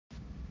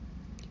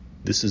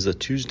This is a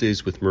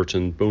Tuesdays with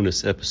Merton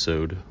bonus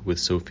episode with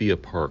Sophia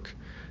Park,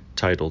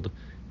 titled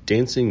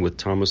Dancing with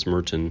Thomas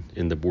Merton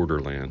in the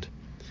Borderland.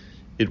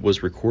 It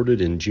was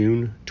recorded in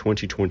June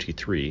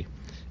 2023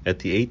 at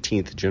the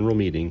 18th General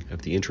Meeting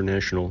of the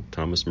International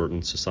Thomas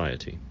Merton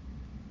Society.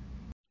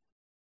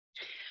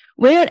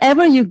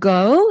 Wherever you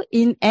go,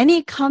 in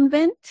any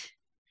convent,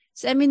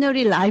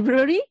 seminary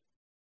library,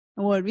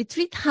 or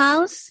retreat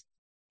house,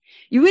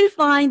 you will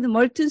find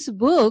Merton's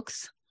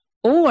books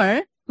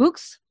or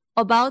books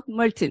about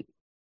Merton.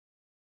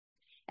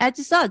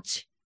 As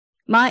such,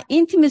 my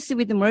intimacy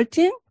with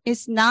Merton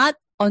is not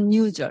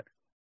unusual.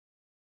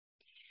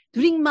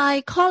 During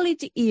my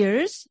college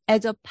years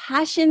as a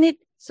passionate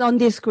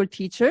Sunday school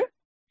teacher,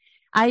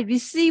 I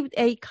received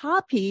a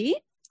copy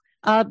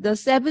of The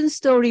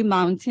Seven-Story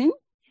Mountain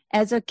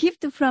as a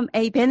gift from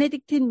a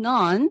Benedictine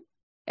nun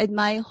at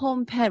my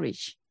home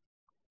parish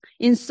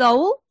in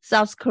Seoul,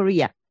 South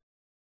Korea.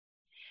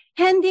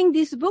 Handing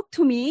this book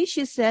to me,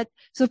 she said,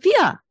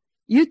 "Sophia,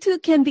 you too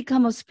can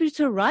become a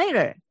spiritual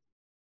writer."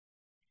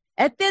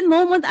 At that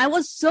moment, I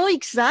was so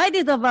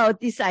excited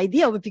about this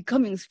idea of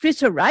becoming a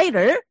spiritual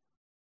writer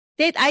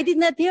that I did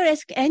not dare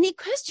ask any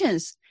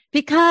questions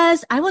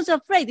because I was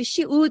afraid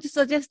she would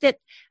suggest that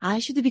I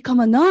should become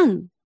a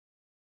nun.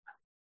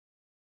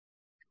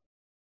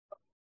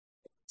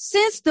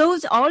 Since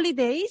those early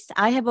days,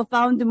 I have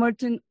found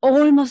Merton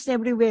almost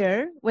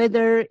everywhere,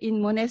 whether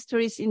in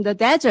monasteries in the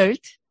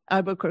desert,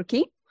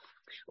 Albuquerque,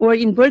 or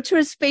in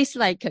virtual space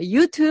like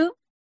YouTube.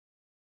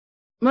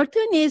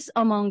 Merton is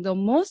among the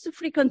most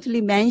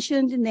frequently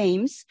mentioned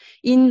names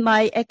in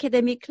my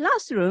academic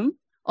classroom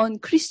on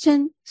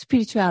Christian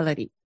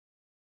spirituality.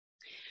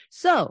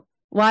 So,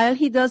 while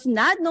he does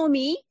not know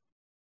me,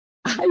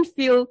 I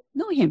still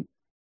know him.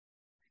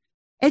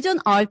 As an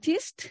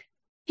artist,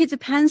 his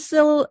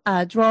pencil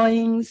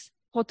drawings,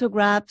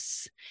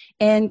 photographs,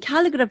 and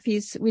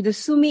calligraphies with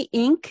sumi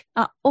ink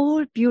are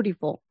all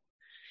beautiful.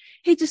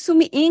 His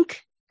sumi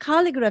ink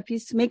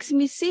calligraphies makes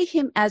me see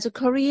him as a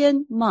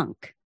Korean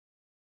monk.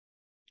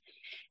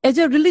 As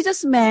a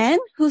religious man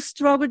who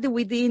struggled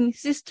within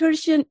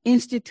Cistercian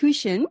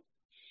institution,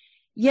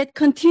 yet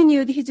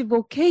continued his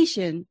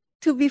vocation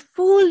to be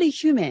fully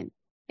human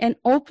and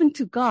open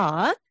to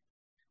God,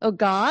 a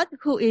God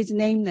who is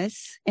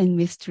nameless and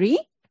mystery,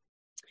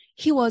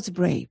 he was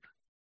brave.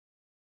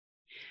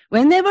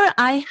 Whenever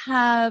I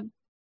have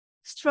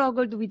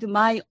struggled with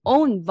my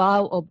own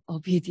vow of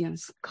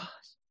obedience,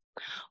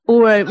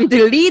 or with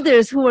the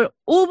leaders who were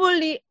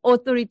overly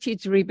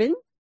authority-driven,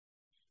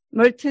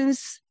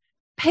 Merton's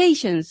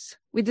patience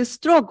with the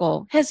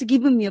struggle has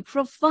given me a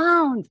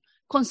profound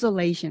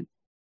consolation.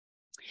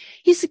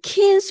 His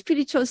keen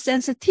spiritual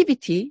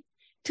sensitivity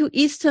to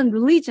Eastern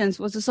religions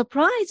was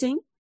surprising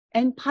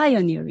and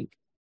pioneering.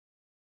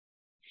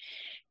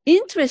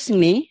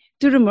 Interestingly,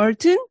 through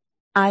Merton,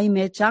 I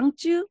met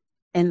Zhangzhu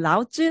and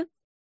Lao Tzu,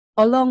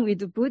 along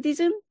with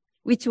Buddhism,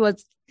 which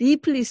was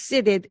deeply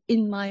seated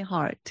in my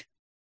heart.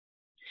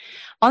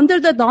 Under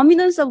the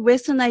dominance of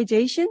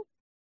Westernization,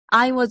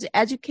 I was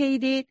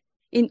educated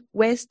in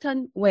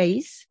Western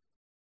ways,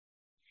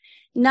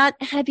 not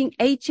having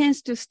a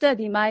chance to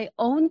study my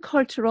own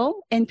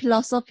cultural and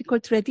philosophical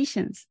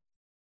traditions.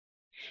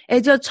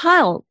 As a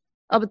child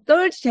of a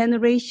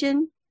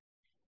third-generation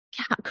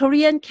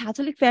Korean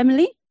Catholic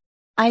family,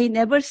 I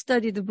never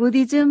studied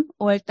Buddhism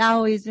or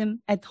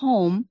Taoism at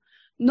home,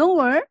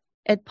 nor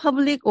at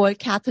public or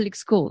Catholic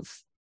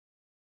schools.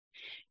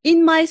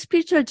 In my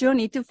spiritual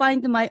journey to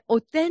find my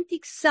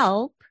authentic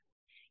self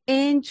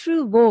and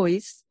true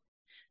voice,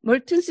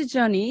 Merton's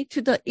journey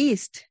to the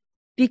East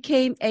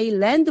became a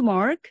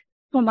landmark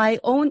for my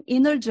own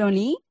inner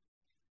journey,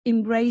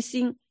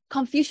 embracing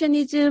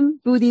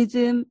Confucianism,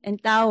 Buddhism,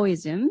 and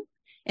Taoism,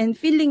 and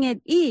feeling at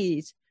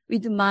ease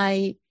with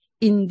my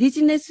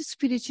indigenous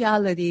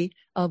spirituality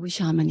of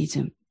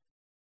shamanism.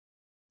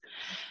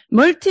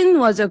 Merton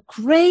was a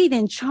great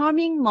and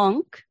charming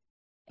monk,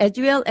 as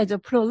well as a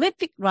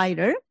prolific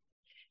writer.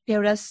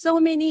 There are so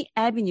many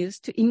avenues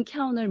to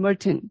encounter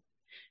Merton.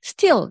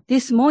 Still,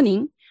 this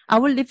morning, I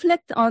will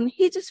reflect on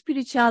his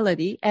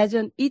spirituality as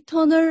an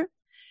eternal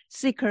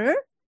seeker,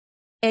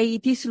 a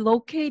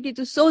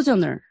dislocated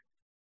sojourner,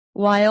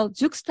 while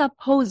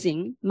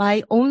juxtaposing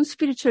my own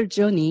spiritual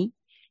journey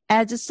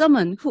as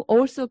someone who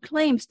also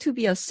claims to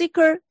be a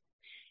seeker,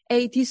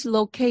 a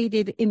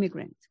dislocated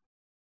immigrant.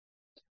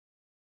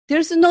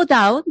 There's no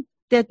doubt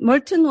that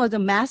Merton was a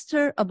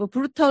master of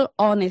brutal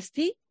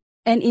honesty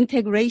and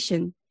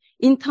integration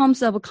in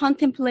terms of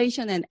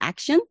contemplation and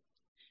action,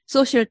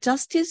 social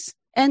justice,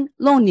 and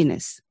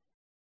loneliness.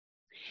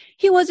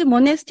 He was a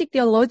monastic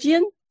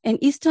theologian and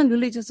Eastern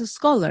religious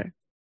scholar.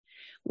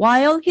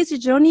 While his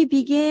journey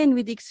began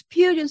with the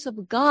experience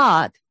of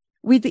God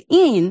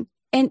within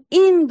and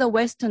in the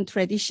Western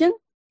tradition,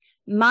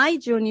 my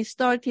journey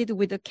started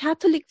with a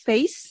Catholic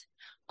faith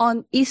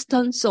on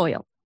Eastern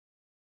soil.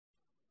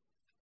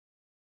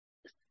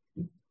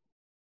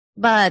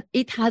 But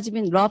it has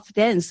been rough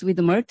dance with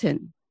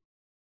Merton,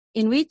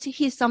 in which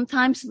he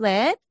sometimes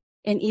led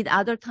and at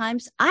other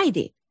times I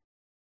did.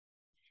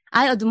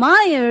 I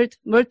admired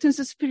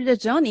Merton's spiritual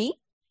journey,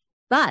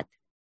 but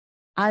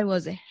I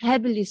was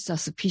heavily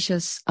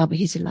suspicious of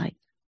his life,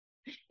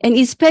 and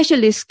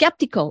especially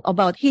skeptical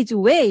about his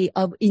way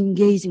of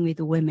engaging with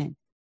women.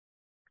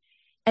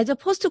 As a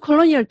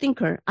postcolonial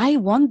thinker, I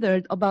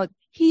wondered about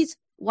his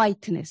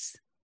whiteness.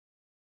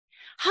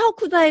 How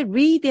could I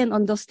read and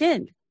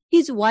understand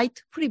his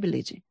white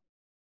privilege?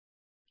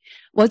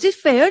 Was it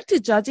fair to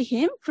judge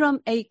him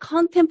from a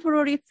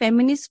contemporary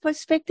feminist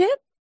perspective?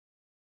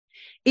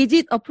 Is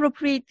it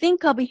appropriate to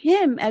think of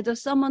him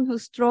as someone who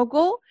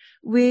struggles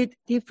with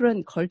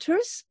different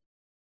cultures?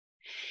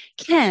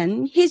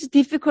 Can his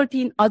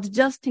difficulty in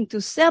adjusting to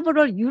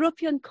several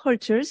European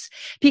cultures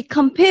be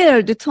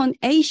compared to an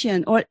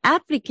Asian or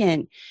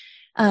African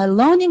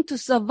learning to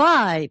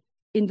survive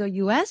in the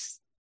US?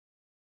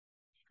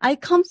 I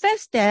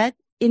confess that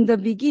in the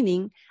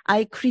beginning,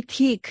 I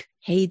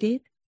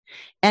hated,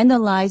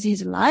 analyzed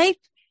his life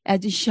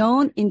as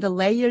shown in the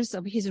layers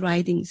of his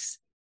writings.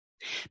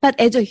 But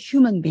as a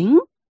human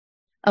being,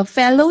 a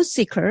fellow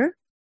seeker,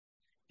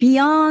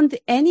 beyond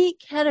any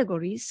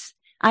categories,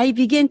 I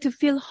began to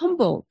feel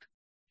humbled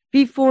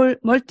before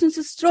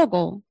Merton's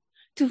struggle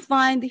to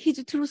find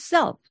his true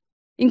self,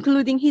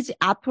 including his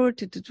effort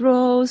to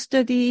draw,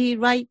 study,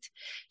 write,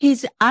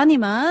 his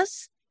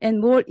animas, and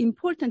more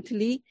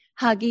importantly,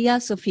 Hagia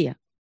Sophia.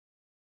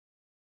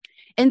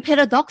 And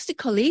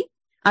paradoxically,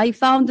 I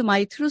found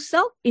my true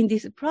self in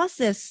this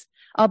process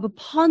of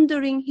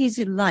pondering his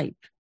life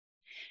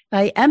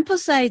by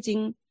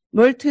emphasizing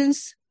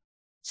Merton's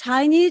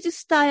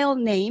Chinese-style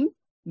name,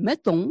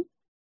 Metong,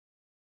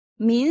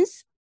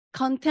 means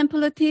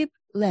contemplative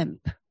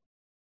lamp.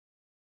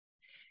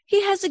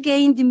 He has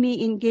gained me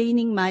in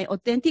gaining my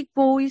authentic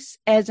voice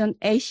as an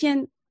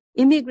Asian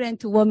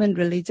immigrant woman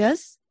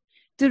religious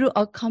through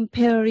a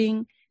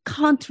comparing,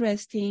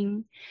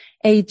 contrasting,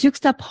 a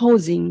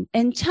juxtaposing,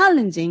 and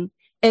challenging,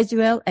 as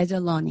well as a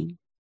learning.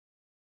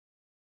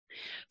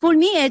 For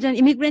me, as an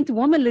immigrant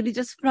woman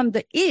religious from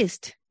the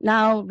East,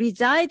 now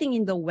residing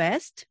in the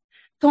West,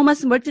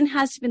 Thomas Merton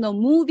has been a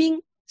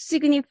moving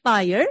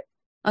signifier,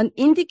 an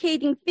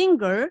indicating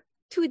finger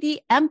to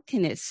the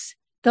emptiness,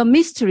 the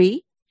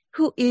mystery,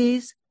 who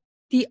is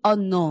the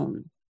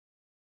unknown.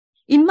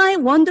 In my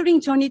wandering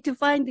journey to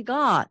find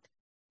God,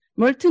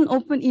 Merton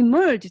often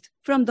emerged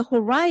from the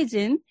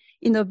horizon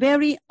in a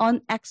very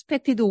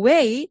unexpected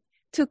way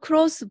to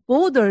cross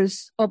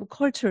borders of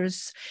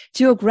cultures,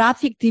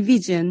 geographic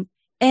division,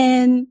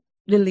 and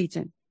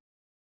religion.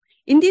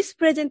 In this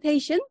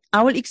presentation,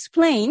 I will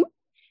explain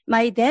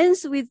my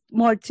dance with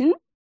Merton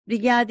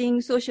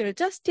regarding social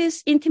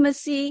justice,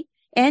 intimacy,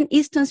 and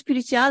Eastern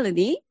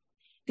spirituality.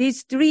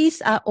 These three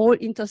are all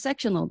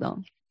intersectional,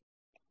 though.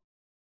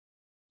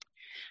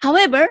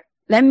 However,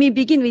 let me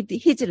begin with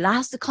his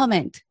last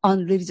comment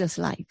on religious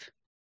life.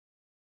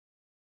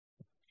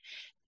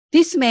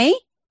 This May,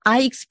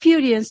 I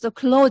experienced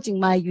closing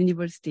my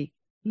university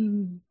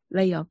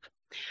layup,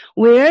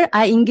 where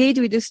I engaged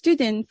with a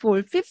student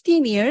for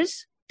 15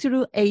 years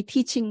through a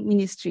teaching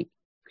ministry.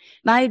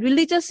 My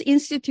religious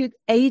institute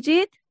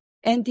aged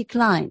and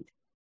declined.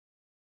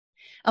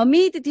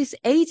 Amid this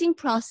aging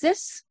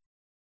process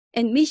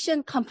and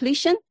mission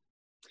completion,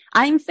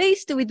 I am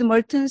faced with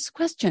Merton's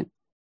question.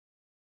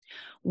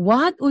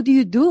 What would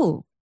you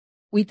do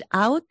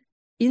without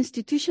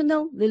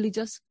institutional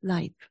religious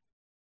life?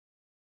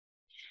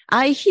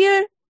 I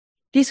hear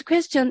this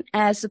question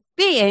as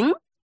being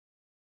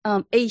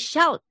a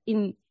shout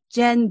in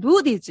Zen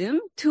Buddhism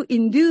to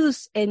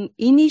induce an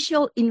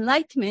initial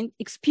enlightenment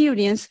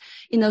experience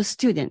in a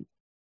student.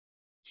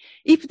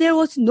 If there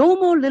was no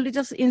more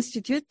religious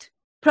institute,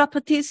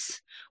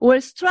 properties, or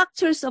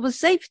structures of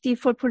safety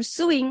for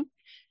pursuing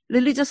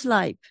religious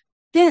life,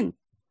 then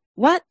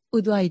what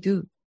would I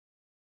do?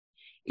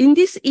 In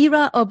this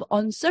era of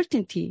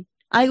uncertainty,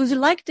 I would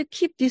like to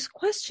keep this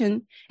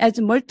question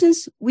as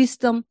Merton's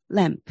wisdom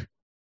lamp.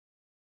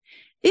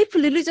 If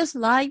religious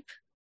life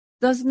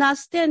does not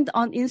stand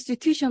on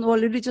institution or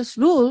religious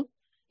rule,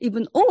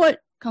 even or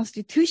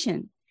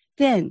constitution,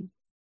 then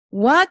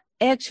what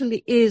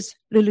actually is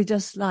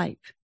religious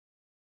life?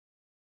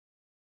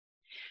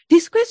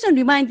 This question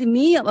reminded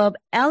me of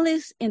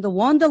Alice in the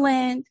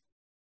Wonderland,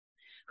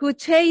 who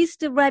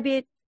chased the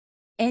rabbit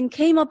and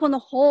came upon a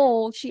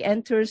hole she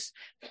enters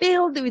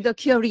filled with a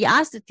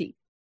curiosity.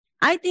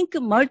 I think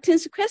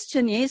Merton's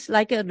question is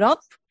like a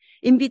rough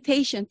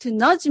invitation to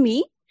nudge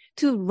me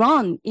to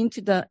run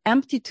into the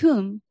empty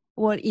tomb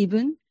or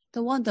even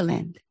the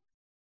Wonderland.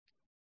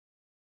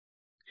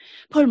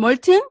 For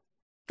Merton,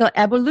 the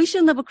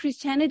evolution of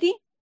Christianity,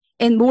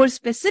 and more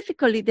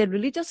specifically the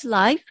religious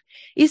life,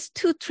 is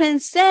to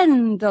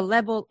transcend the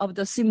level of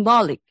the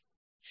symbolic,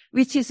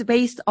 which is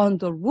based on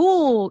the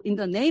rule in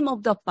the name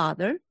of the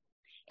Father,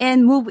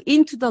 and move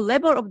into the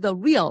level of the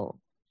real,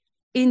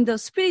 in the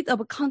spirit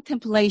of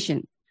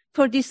contemplation.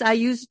 For this, I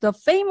use the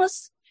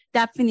famous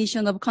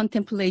definition of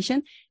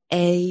contemplation,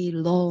 a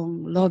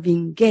long,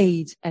 loving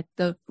gaze at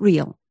the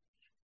real.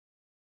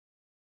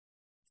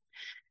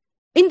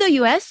 In the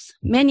US,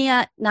 many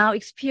are now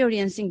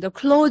experiencing the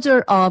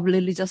closure of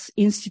religious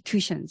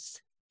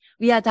institutions.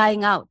 We are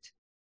dying out.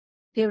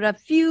 There are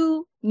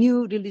few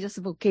new religious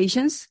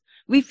vocations.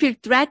 We feel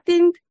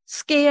threatened,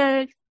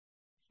 scared,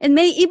 and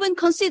may even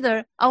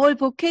consider our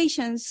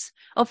vocations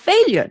a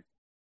failure.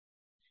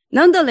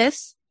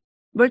 Nonetheless,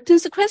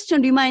 Merton's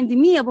question reminded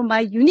me of my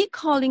unique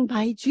calling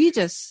by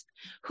Jesus,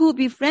 who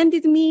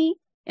befriended me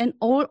and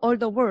all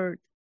the world,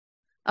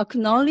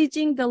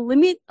 acknowledging the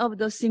limit of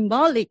the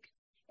symbolic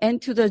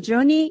and to the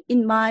journey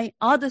in my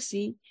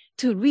odyssey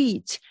to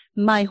reach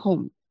my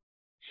home.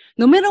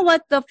 No matter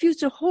what the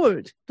future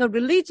holds, the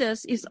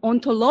religious is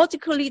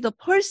ontologically the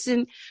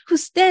person who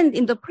stands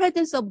in the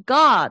presence of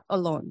God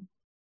alone.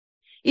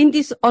 In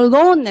this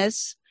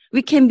aloneness,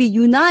 we can be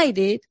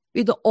united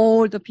with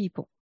all the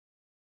people.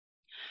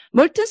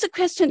 Merton's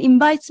question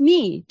invites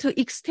me to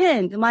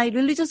extend my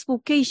religious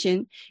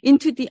vocation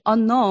into the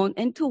unknown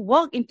and to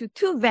walk into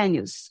two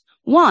venues.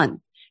 One,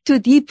 to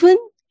deepen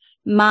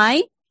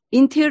my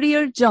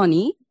interior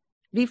journey,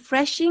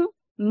 refreshing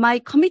my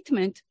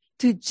commitment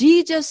to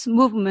Jesus'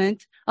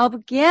 movement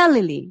of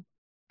Galilee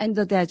and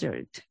the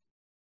desert.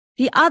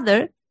 The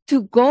other,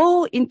 to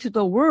go into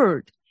the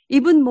world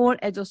even more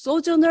as a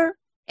sojourner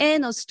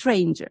and a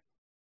stranger.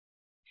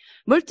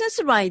 Merton's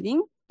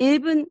writing,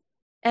 even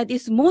at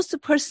its most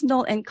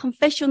personal and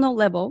confessional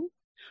level,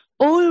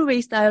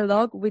 always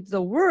dialogue with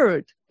the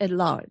world at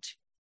large.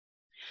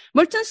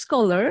 Merton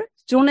scholar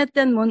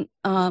Jonathan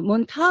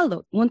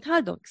Montaldo,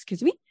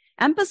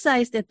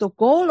 emphasized that the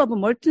goal of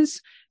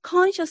Merton's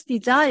conscious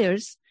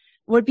desires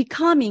were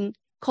becoming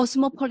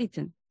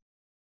cosmopolitan.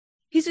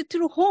 His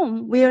true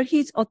home, where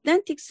his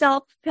authentic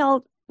self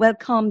felt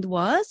welcomed,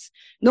 was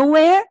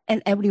nowhere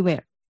and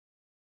everywhere.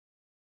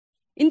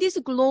 In this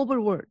global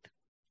world,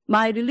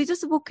 my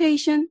religious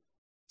vocation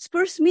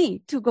spurs me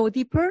to go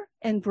deeper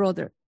and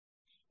broader.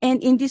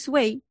 And in this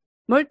way,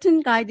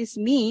 Merton guides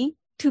me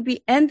to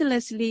be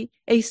endlessly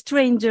a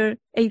stranger,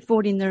 a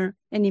foreigner,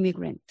 an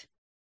immigrant.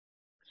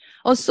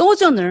 A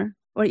sojourner,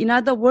 or in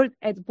other words,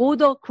 a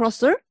border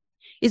crosser,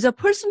 is a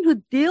person who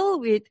deals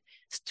with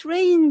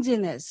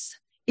strangeness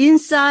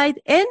inside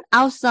and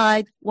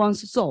outside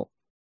one's soul.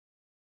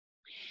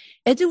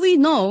 As we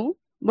know,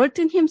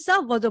 Merton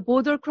himself was a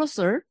border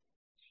crosser,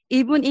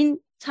 even in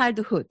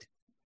childhood.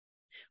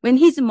 When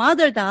his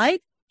mother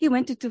died, he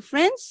went to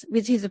France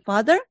with his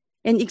father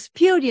and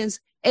experienced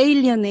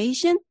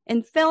alienation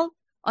and felt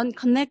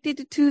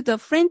unconnected to the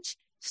French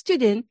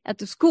student at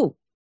the school.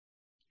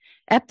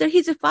 After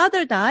his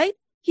father died,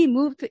 he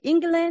moved to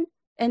England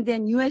and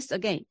then US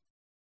again.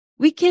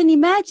 We can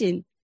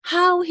imagine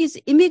how his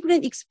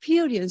immigrant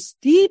experience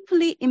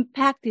deeply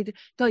impacted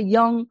the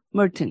young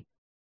Merton.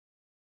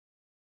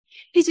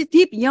 His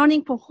deep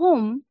yearning for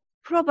home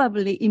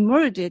probably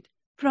emerged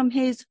from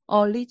his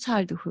early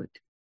childhood.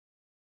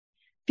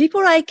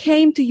 Before I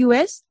came to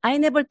US, I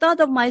never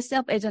thought of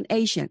myself as an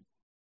Asian.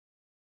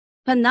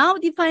 But now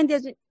defined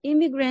as an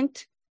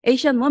immigrant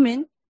Asian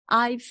woman,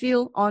 I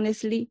feel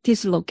honestly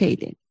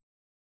dislocated.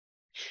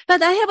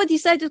 But I have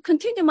decided to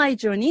continue my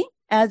journey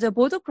as a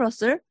border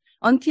crosser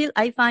until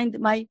I find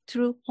my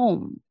true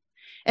home.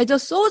 As a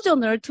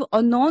sojourner to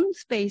unknown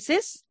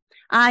spaces,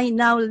 I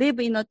now live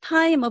in a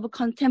time of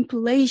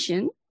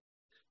contemplation,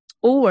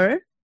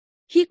 or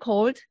he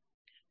called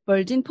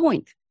virgin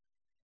point.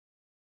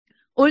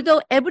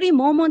 Although every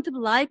moment of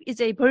life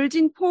is a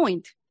virgin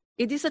point,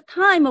 it is a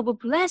time of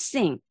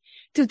blessing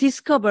to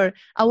discover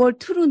our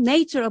true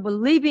nature of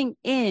living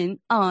in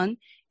an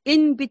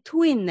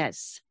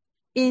in-betweenness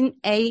in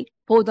a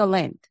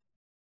borderland.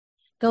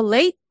 The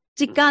late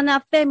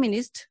Chicana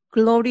feminist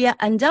Gloria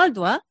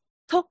Anzaldúa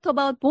talked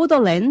about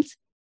borderlands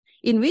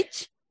in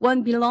which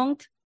one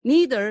belonged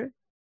neither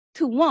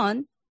to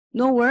one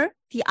nor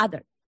the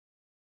other.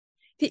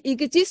 The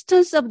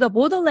existence of the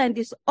borderland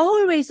is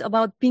always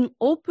about being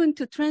open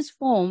to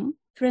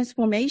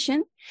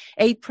transformation,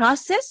 a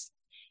process,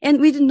 and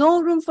with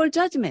no room for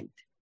judgment.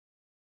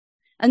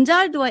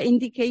 Anzaldúa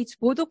indicates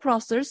border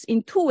crossers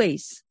in two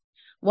ways.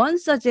 One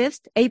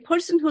suggests a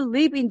person who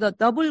lives in the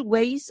double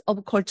ways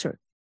of culture.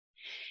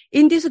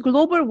 In this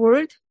global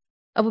world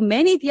of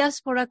many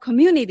diaspora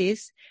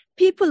communities,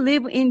 people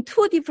live in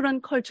two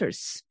different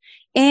cultures,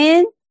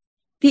 and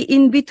the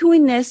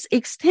in-betweenness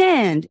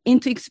extend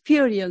into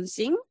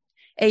experiencing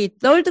a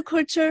third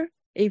culture,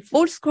 a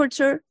fourth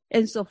culture,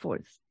 and so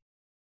forth.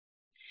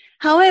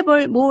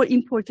 However, more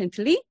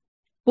importantly,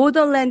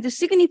 borderland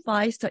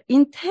signifies the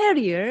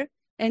interior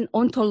and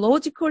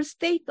ontological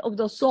state of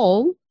the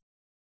soul,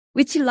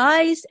 which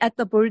lies at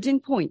the virgin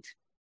point.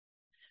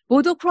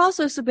 Border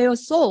crossers bear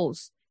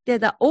souls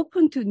that are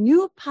open to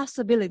new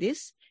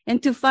possibilities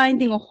and to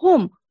finding a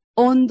home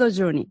on the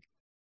journey.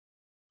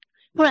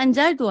 For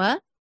Anzaldúa,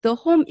 the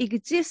home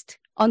exists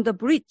on the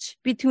bridge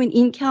between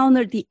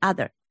encounter the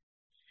other.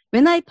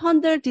 When I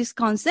ponder this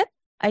concept,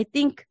 I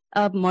think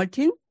of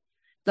Merton,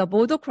 the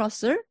border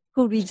crosser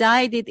who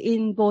resided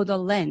in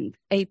borderland,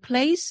 a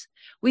place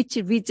which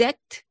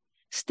rejects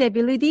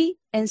stability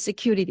and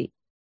security.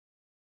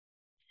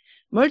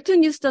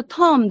 Merton used the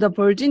term the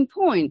virgin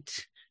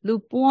point le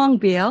point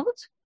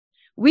vierge,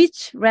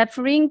 which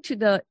referring to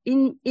the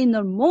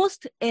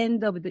innermost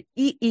end of the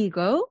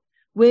ego,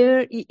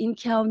 where we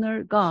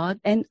encounter God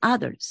and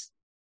others.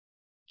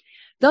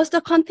 Thus,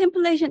 the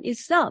contemplation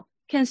itself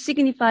can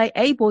signify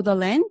a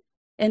borderland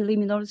and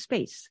liminal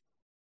space.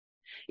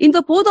 In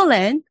the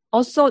borderland,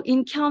 a soul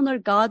encounter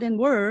God and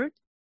world,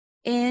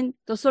 and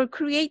the soul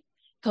create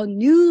the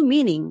new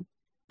meaning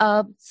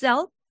of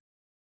self,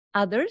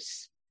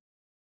 others,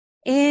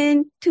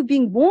 and to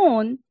being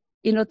born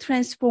in a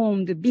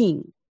transformed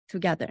being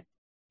together.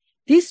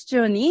 This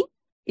journey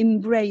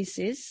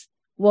embraces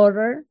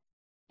water,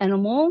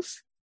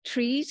 animals,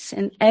 trees,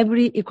 and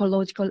every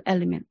ecological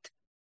element.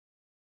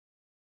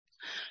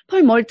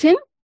 For Merton,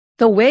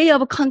 the way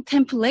of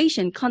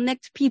contemplation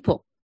connects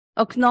people,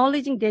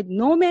 acknowledging that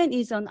no man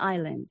is an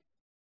island.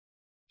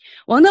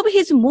 One of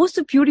his most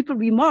beautiful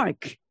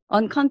remarks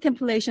on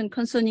contemplation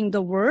concerning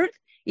the world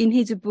in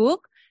his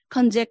book,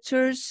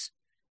 Conjectures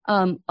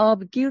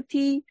of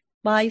Guilty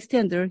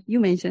Bystander, you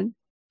mentioned,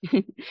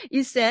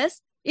 it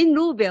says, in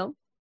Louisville,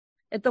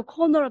 at the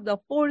corner of the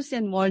 4th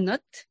and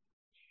Walnut,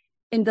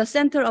 in the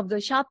center of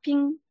the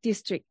shopping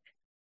district,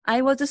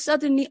 I was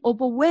suddenly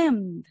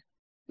overwhelmed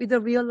with the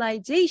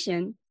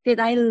realization that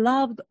I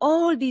loved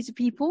all these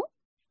people,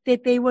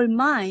 that they were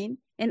mine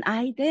and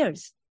I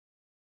theirs,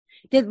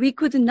 that we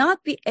could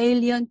not be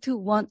alien to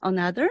one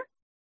another,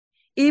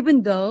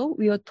 even though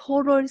we are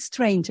total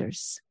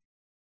strangers.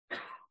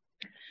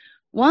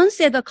 Once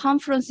at a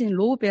conference in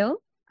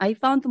Louisville, I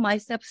found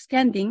myself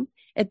standing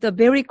at the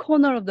very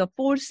corner of the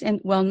 4th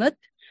and Walnut,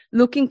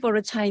 looking for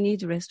a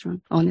Chinese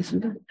restaurant,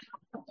 honestly.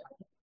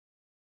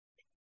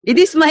 It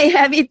is my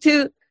habit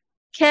to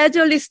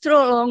casually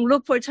stroll along,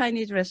 look for a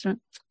Chinese restaurant.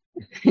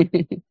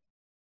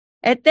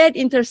 At that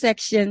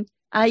intersection,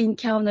 I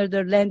encountered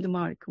a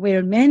landmark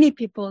where many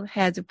people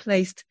had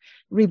placed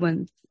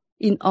ribbons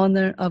in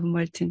honor of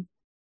Merton.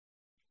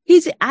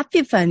 His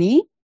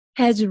epiphany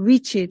has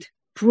reached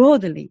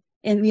broadly,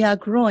 and we are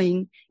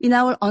growing in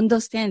our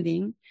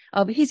understanding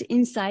of his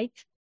insight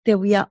that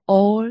we are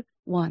all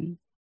one.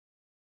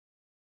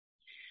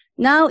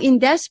 Now, in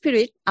that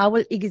spirit, I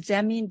will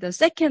examine the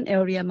second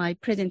area of my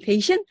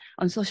presentation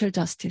on social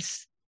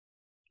justice.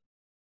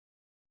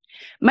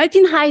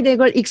 Martin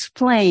Heidegger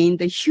explained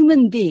the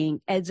human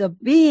being as a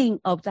being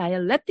of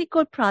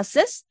dialectical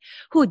process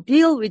who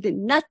deal with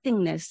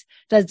nothingness,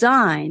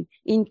 design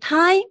in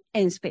time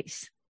and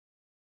space.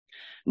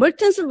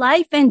 Merton's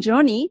life and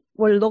journey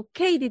were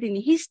located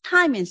in his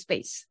time and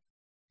space.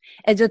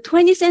 As a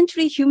 20th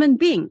century human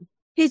being,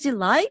 his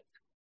life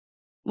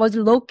was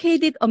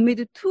located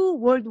amid two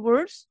world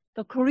wars,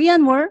 the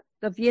Korean War,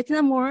 the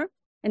Vietnam War,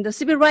 and the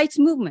Civil Rights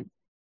Movement.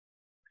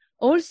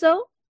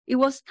 Also, it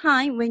was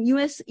time when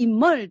U.S.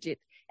 emerged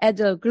as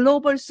a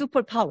global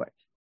superpower.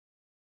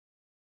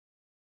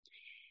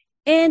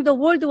 And the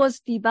world was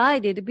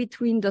divided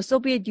between the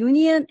Soviet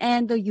Union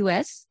and the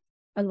U.S.,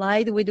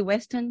 allied with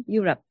Western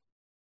Europe.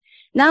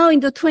 Now in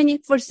the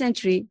 21st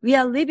century, we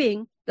are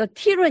living the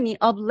tyranny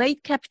of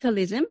late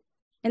capitalism,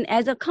 and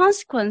as a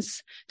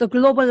consequence, the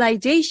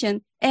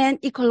globalization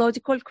and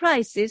ecological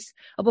crisis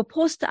of a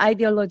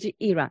post-ideology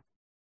era.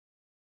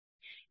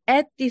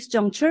 At this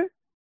juncture,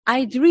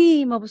 I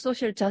dream of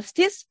social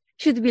justice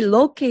should be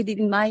located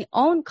in my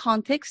own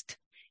context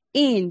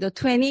in the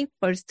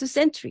 21st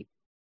century.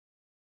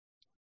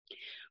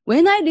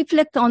 When I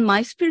reflect on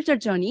my spiritual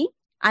journey,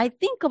 I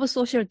think of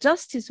social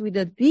justice with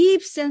a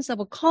deep sense of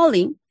a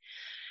calling,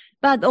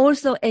 but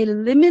also a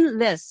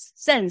limitless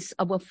sense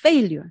of a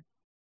failure.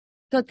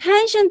 The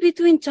tension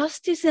between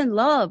justice and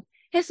love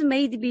has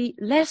made me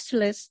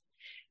restless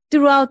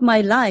throughout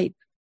my life,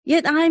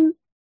 yet I'm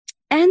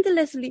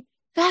endlessly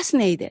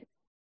fascinated.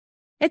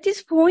 At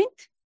this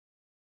point,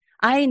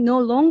 I no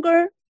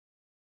longer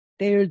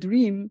dare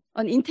dream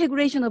an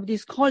integration of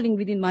this calling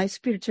within my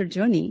spiritual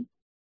journey.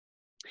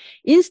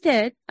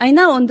 Instead, I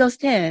now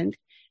understand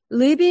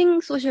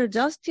living social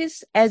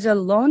justice as a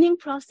learning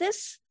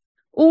process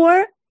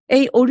or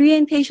a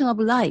orientation of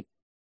life.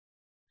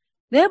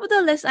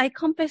 Nevertheless, I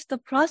confess the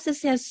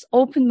process has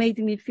often made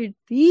me feel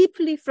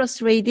deeply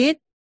frustrated,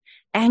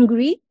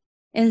 angry,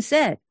 and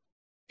sad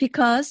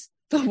because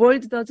the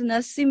world does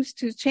not seem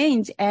to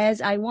change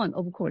as I want,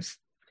 of course.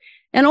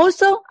 And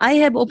also, I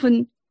have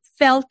often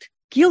felt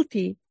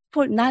guilty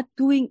for not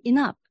doing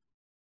enough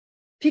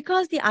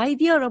because the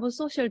idea of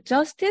social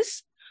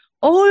justice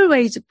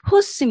always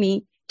pushes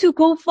me to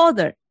go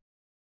further.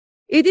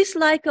 It is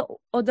like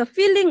the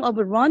feeling of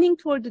running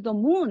toward the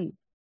moon.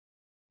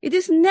 It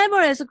is never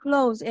as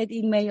close as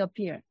it may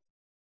appear.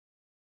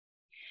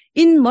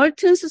 In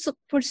Merton's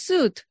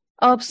pursuit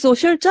of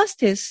social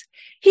justice,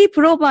 he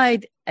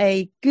provides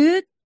a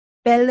good,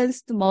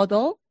 balanced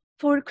model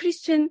for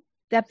Christian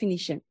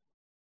definition.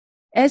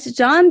 As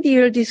John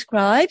Deere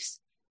describes,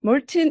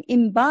 Merton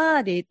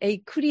embodied a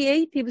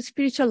creative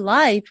spiritual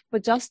life for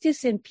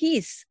justice and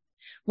peace,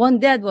 one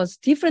that was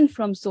different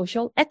from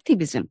social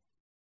activism.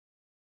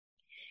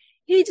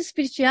 His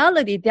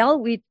spirituality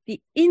dealt with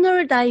the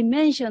inner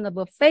dimension of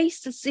a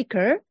faith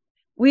seeker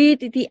with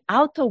the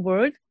outer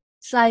world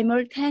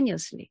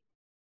simultaneously.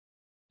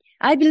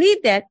 I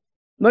believe that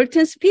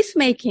Merton's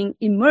peacemaking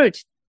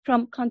emerged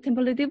from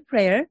contemplative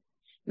prayer,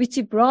 which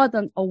brought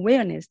an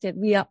awareness that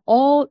we are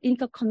all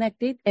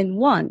interconnected and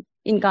one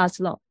in God's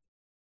love.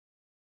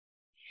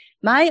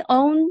 My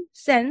own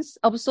sense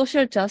of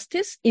social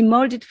justice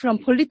emerged from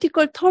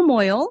political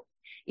turmoil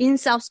in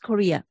South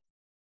Korea.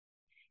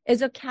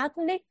 As a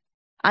Catholic,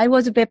 I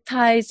was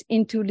baptized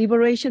into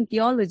liberation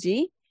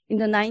theology in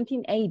the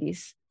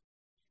 1980s.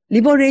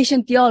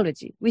 Liberation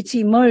theology, which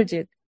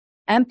emerged,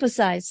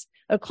 emphasized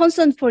a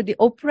concern for the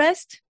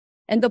oppressed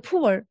and the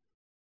poor,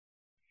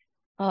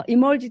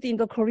 emerged in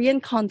the Korean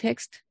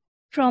context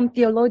from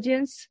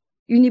theologians,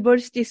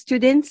 university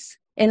students,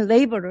 and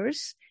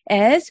laborers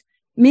as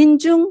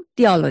Minjung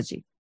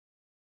theology.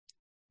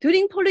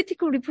 During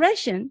political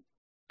repression,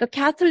 the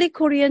Catholic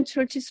Korean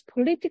Church's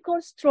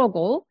political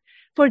struggle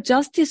for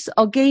justice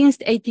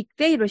against a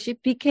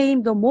dictatorship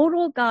became the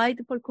moral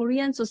guide for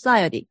Korean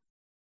society.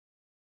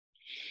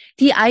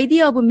 The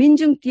idea of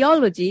Minjung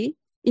theology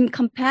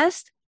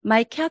encompassed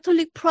my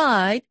Catholic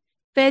pride,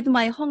 fed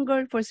my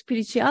hunger for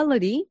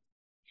spirituality.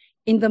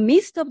 In the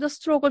midst of the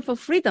struggle for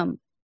freedom,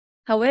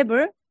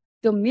 however,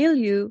 the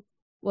milieu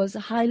was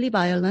highly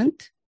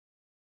violent,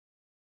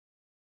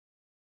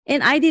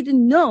 and I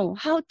didn't know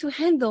how to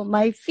handle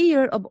my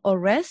fear of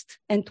arrest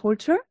and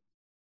torture.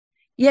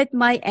 Yet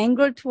my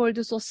anger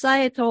toward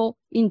societal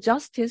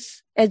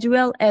injustice, as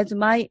well as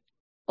my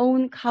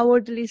own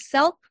cowardly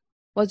self,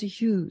 was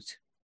huge.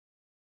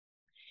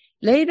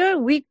 Later,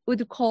 we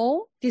would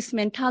call this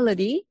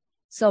mentality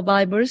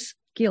survivor's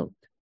guilt.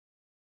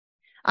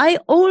 I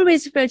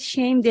always felt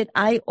shame that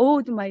I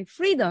owed my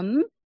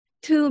freedom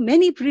to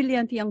many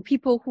brilliant young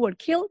people who were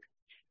killed,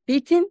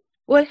 beaten,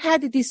 or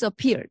had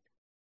disappeared.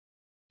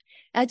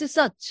 As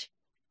such,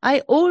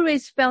 I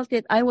always felt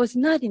that I was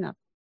not enough,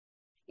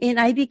 and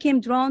I became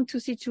drawn to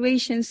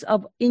situations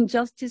of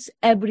injustice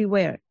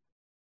everywhere.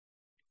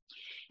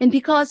 And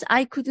because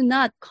I could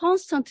not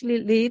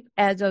constantly live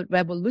as a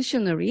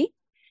revolutionary,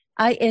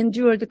 I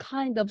endured a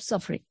kind of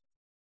suffering.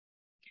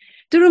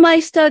 Through my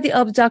study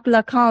of Jacques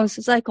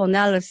Lacan's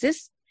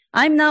psychoanalysis,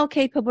 I'm now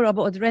capable of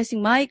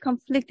addressing my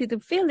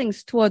conflicted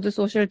feelings toward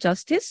social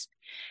justice,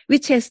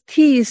 which has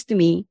teased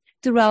me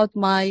throughout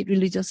my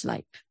religious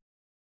life.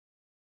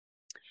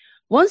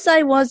 Once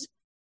I was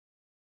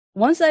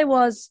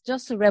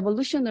just a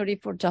revolutionary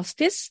for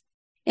justice,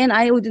 and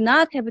I would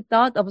not have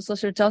thought of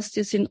social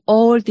justice in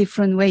all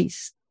different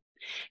ways.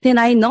 Then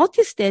I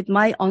noticed that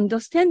my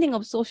understanding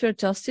of social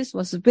justice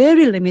was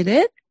very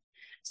limited,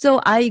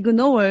 so I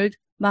ignored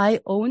my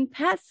own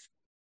path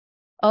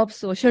of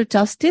social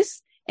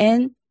justice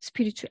and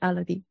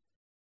spirituality.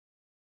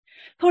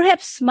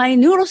 Perhaps my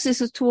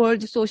neurosis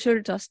toward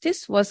social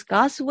justice was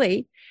God's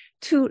way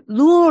to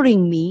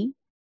luring me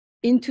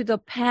into the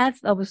path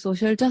of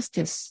social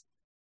justice.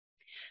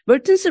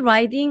 Merton's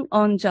writing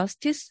on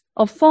justice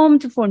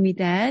affirmed for me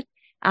that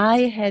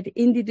I had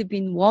indeed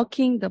been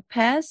walking the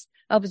path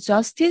of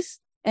justice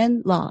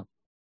and love.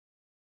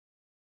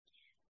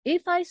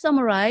 If I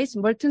summarize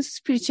Merton's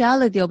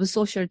spirituality of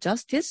social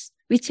justice,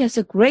 which has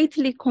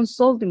greatly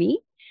consoled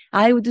me,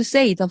 I would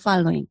say the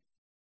following.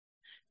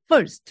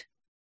 First,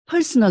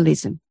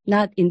 personalism,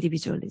 not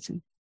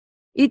individualism.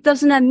 It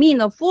does not mean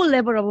a full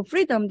level of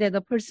freedom that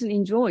a person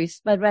enjoys,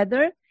 but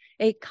rather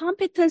a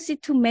competency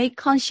to make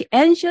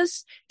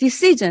conscientious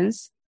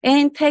decisions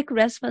and take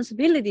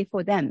responsibility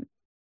for them.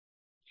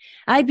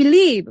 I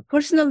believe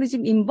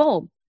personalism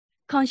involves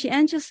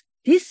conscientious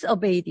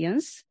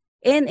disobedience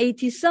and a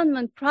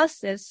discernment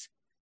process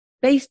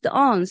based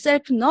on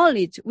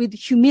self-knowledge with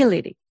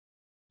humility.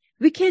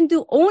 We can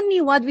do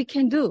only what we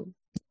can do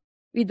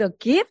with the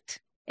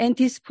gift and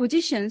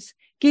dispositions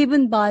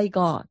given by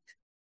God.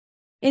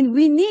 And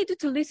we need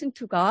to listen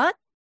to God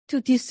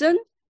to discern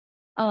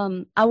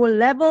our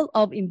level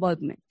of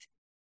involvement.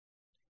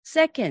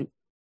 Second,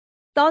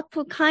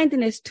 thoughtful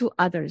kindness to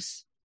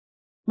others.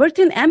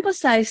 Merton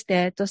emphasized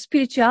that the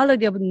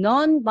spirituality of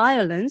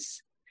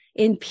non-violence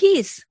and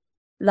peace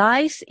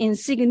lies in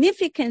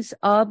significance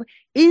of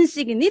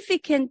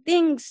insignificant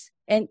things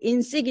and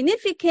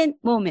insignificant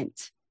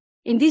moments.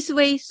 In this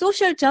way,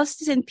 social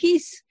justice and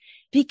peace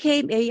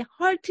became a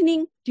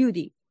heartening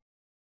duty.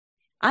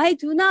 I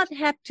do not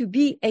have to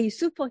be a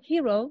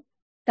superhero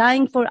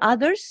dying for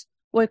others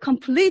or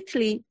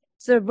completely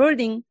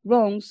subverting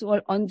wrongs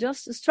or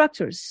unjust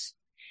structures.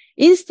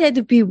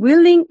 Instead, be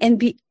willing and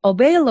be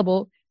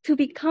available to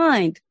be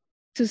kind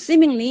to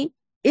seemingly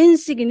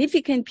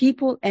insignificant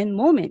people and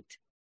moments.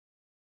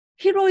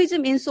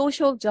 Heroism in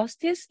social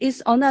justice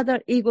is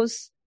another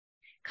ego's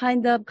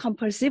kind of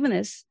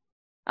compulsiveness.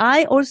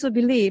 I also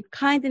believe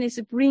kindness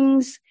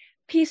brings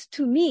peace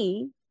to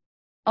me,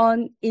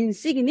 an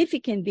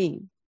insignificant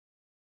being.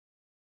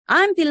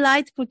 I'm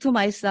delightful to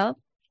myself,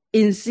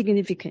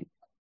 insignificant.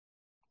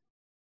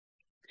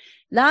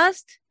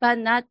 Last but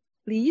not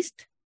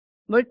least,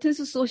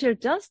 Merton's social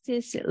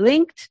justice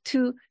linked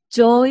to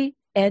joy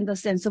and a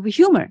sense of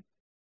humor.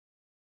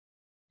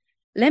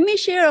 Let me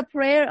share a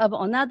prayer of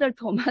another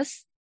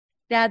Thomas,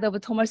 that of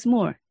Thomas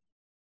More.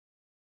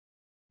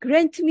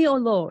 Grant me, O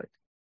Lord,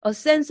 a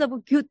sense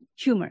of good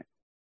humor.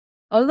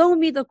 Allow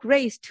me the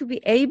grace to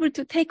be able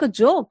to take a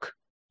joke,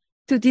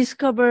 to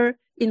discover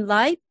in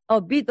life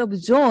a bit of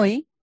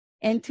joy,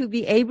 and to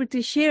be able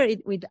to share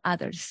it with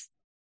others.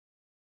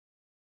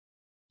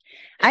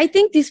 I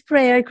think this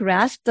prayer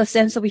grasps the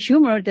sense of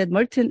humor that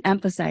Merton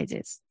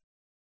emphasizes.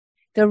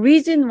 The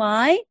reason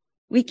why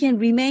we can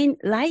remain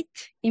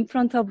light in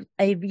front of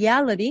a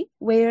reality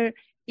where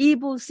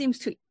evil seems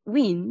to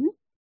win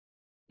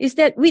is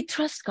that we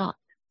trust God.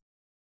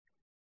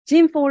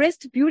 Jim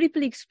Forrest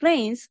beautifully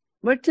explains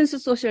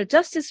Merton's social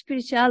justice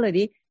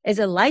spirituality as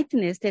a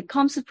lightness that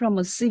comes from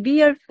a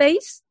severe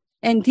faith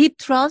and deep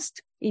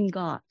trust in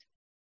God.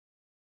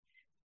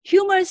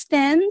 Humor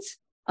stands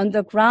on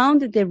the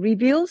ground that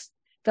reveals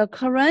the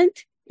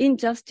current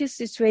injustice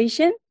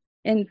situation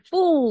and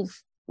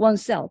fools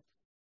oneself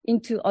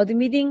into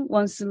admitting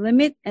one's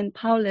limit and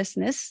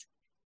powerlessness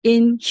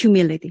in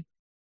humility.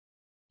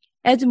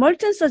 As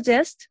Merton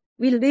suggests,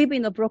 we live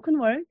in a broken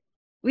world,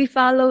 we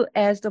follow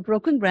as the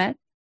broken bread,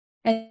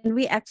 and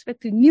we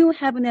expect a new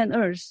heaven and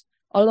earth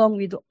along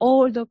with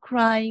all the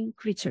crying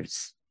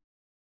creatures.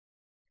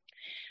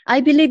 I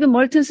believe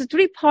Merton's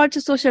three-part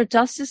social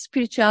justice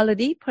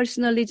spirituality,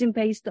 personalism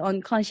based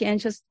on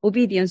conscientious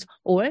obedience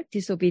or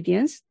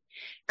disobedience,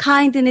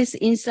 kindness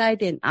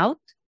inside and out,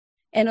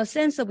 and a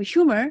sense of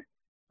humor,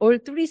 all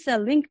three are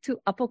linked to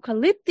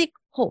apocalyptic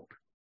hope.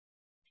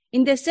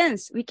 In that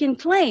sense, we can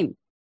claim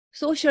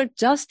social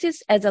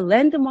justice as a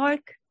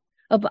landmark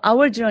of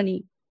our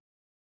journey.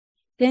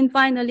 Then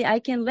finally, I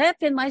can laugh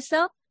at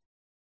myself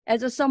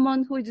as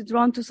someone who is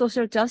drawn to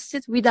social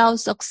justice without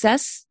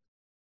success,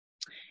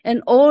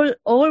 and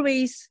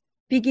always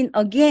begin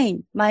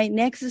again my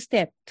next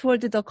step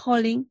toward the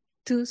calling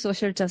to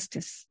social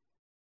justice.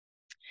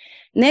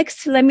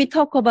 Next, let me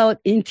talk about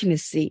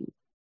intimacy.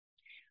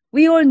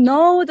 We all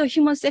know the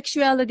human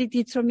sexuality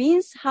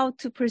determines how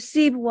to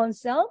perceive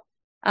oneself,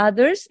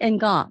 others, and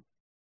God.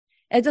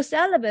 As a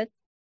celibate,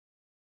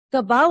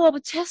 the vow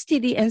of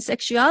chastity and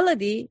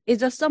sexuality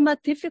is a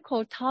somewhat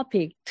difficult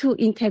topic to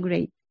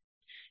integrate.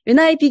 When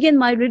I began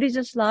my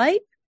religious life,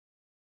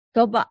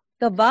 the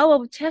vow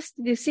of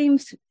chastity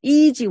seems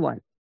easy one.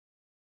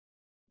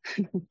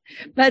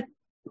 But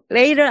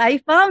later I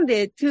found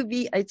it to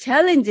be a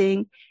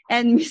challenging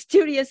and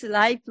mysterious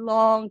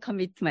lifelong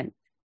commitment.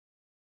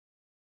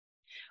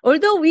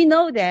 Although we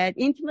know that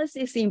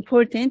intimacy is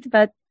important,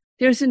 but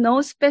there's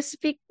no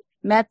specific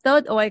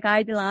method or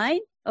guideline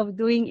of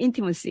doing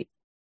intimacy.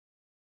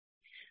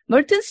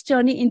 Merton's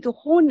journey into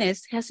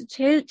wholeness has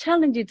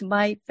challenged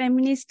my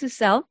feminist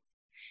self,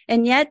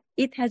 and yet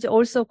it has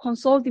also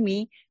consoled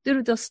me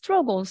through the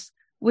struggles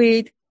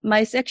with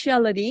my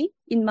sexuality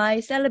in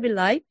my celibate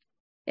life,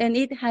 and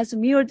it has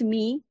mirrored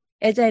me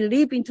as I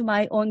live into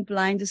my own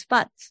blind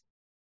spots.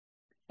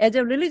 As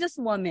a religious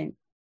woman,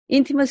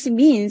 intimacy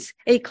means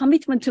a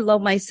commitment to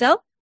love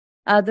myself,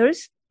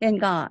 others, and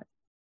God.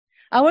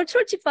 Our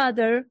church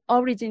father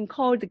origin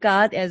called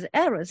God as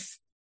Eros,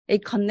 a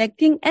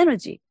connecting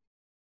energy.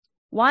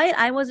 While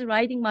I was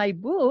writing my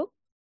book,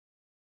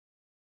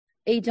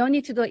 A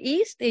Journey to the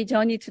East, A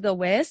Journey to the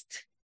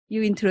West,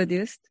 you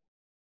introduced,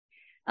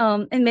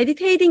 and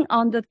meditating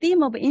on the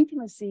theme of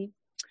intimacy,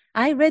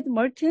 I read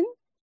Merton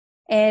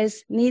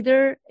as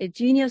neither a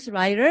genius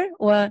writer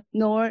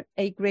nor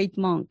a great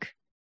monk,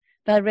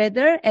 but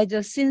rather as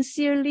a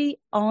sincerely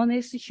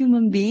honest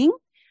human being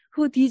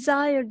who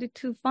desired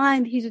to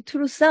find his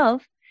true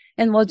self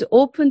and was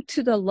open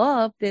to the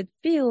love that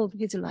filled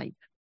his life.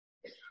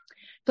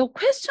 The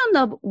question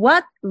of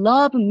what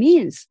love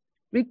means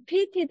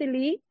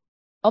repeatedly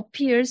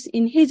appears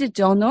in his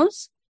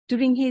journals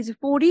during his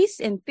 40s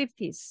and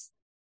 50s.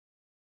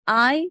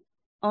 I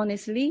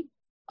honestly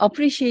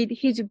appreciate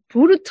his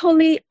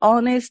brutally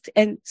honest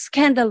and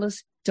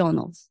scandalous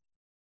journals.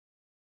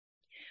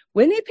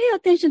 When we pay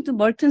attention to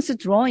Merton's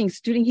drawings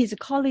during his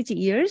college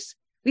years,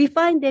 we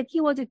find that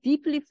he was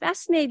deeply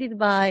fascinated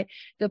by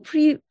the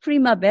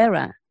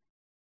primavera,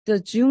 the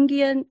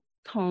Jungian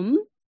term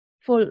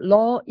for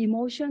raw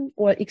emotion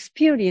or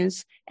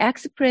experience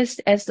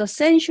expressed as the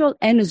sensual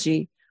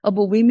energy of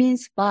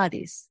women's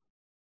bodies.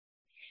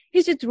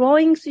 His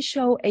drawings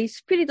show a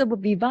spirit of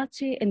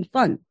vivace and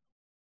fun.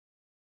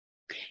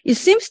 It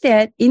seems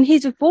that in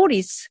his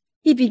 40s,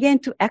 he began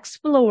to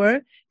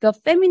explore the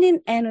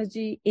feminine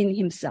energy in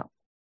himself.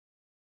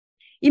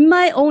 In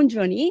my own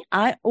journey,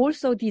 I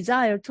also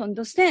desire to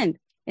understand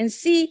and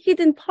see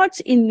hidden parts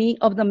in me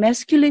of the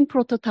masculine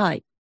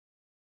prototype.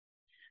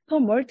 For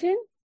Merton,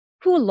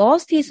 who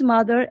lost his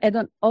mother at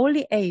an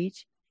early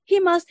age, he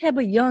must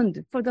have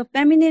yearned for the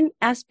feminine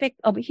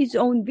aspect of his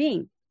own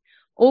being,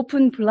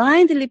 often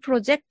blindly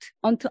project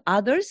onto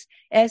others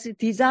as a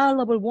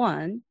desirable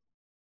one.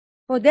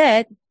 For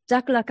that,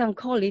 Jacques Lacan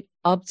called it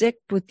object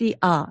buddhi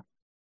art.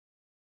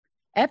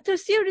 After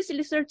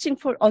seriously searching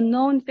for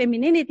unknown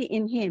femininity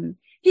in him,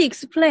 he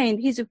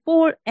explained his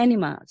four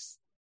animals: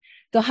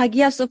 the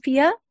Hagia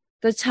Sophia,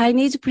 the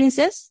Chinese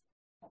princess,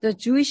 the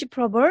Jewish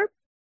proverb,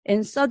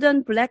 and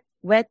southern black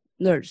wet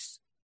nurse.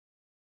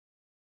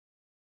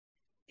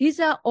 These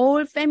are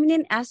all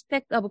feminine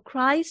aspects of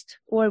Christ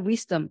or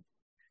wisdom.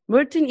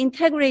 Merton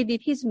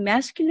integrated his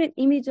masculine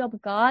image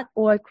of God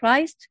or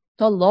Christ,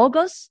 the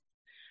Logos,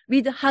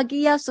 with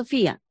Hagia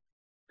Sophia.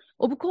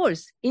 Of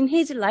course, in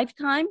his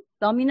lifetime,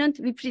 dominant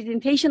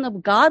representation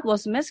of God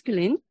was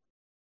masculine,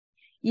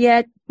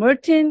 yet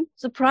Merton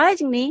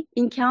surprisingly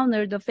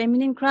encountered the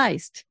feminine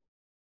Christ.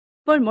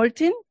 For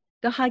Merton,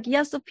 the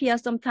Hagia Sophia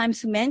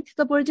sometimes meant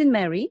the Virgin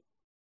Mary,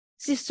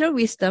 Sister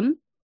Wisdom,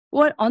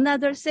 or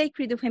another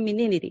sacred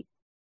femininity.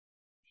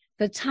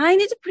 The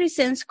Chinese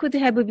presence could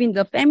have been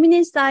the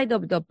feminine side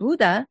of the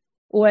Buddha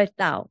or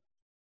Tao.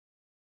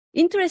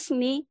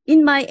 Interestingly,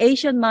 in my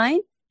Asian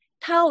mind,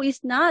 Tao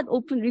is not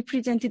often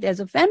represented as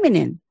a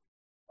feminine,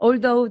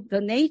 although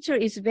the nature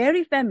is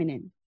very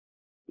feminine.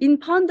 In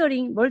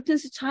pondering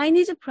Merton's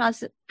Chinese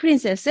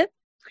princesses,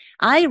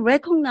 I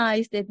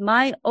recognize that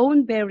my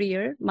own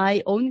barrier,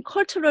 my own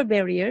cultural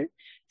barrier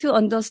to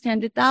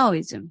understand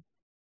Taoism.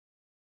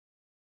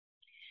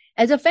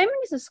 As a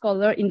feminist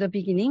scholar in the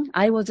beginning,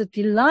 I was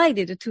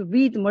delighted to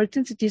read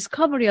Merton's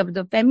discovery of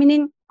the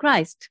feminine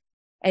Christ,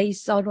 a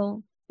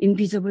subtle,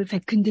 invisible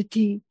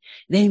fecundity,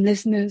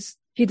 namelessness,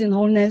 hidden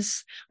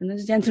wholeness,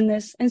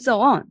 gentleness, and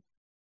so on.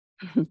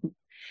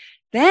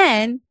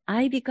 Then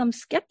I become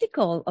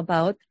skeptical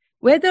about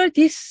whether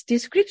this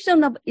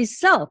description of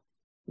itself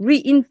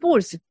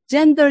reinforces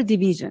gender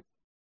division.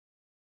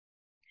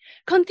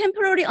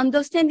 Contemporary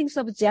understandings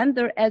of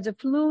gender as a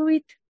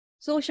fluid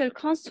social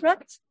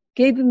construct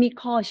gave me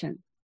caution.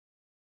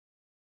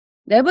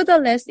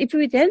 Nevertheless, if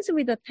we dance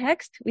with the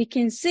text, we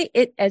can see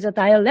it as a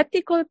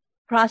dialectical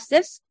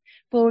process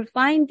for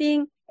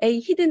finding a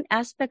hidden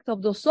aspect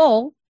of the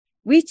soul,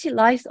 which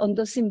lies on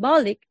the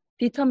symbolic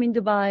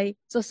determined by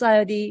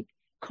society,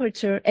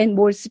 culture, and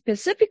more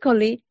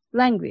specifically,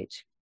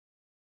 language.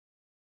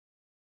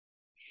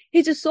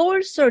 His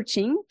soul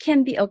searching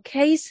can be a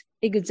case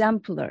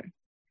exemplar.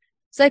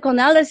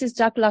 Psychoanalyst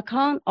Jacques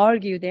Lacan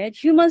argued that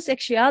human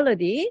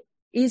sexuality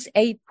is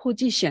a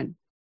position,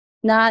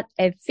 not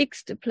a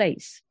fixed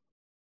place.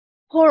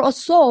 For a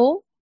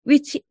soul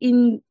which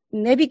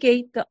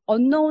navigates the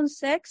unknown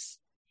sex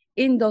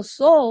in the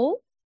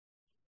soul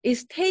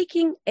is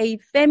taking a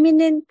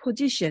feminine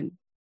position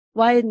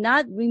while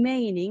not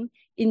remaining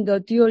in the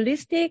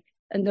dualistic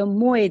and the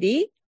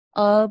moiety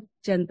of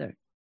gender.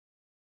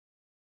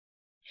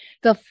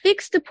 The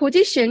fixed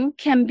position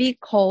can be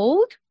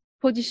called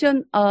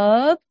position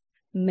of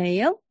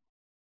male.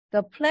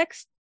 The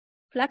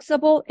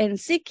flexible and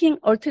seeking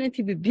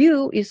alternative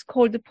view is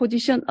called the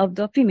position of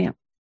the female.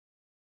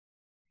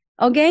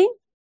 Again,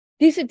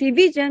 this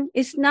division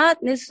is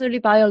not necessarily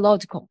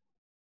biological.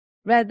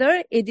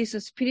 Rather, it is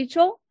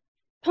spiritual,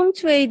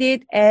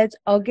 punctuated as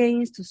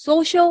against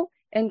social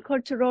and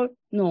cultural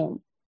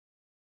norm.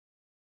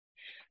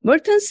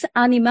 Merton's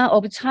anima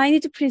of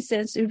Chinese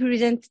princess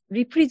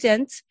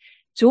represents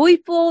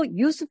joyful,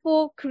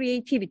 useful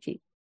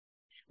creativity.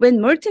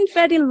 When Merton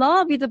fell in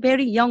love with a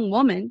very young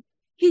woman,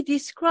 he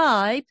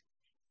described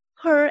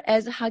her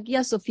as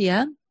Hagia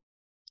Sophia,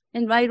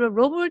 and writer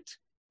Robert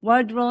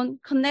Waldron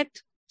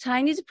connect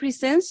Chinese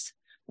princess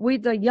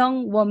with the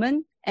young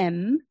woman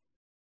M.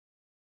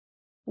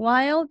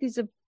 While this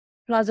is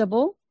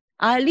plausible,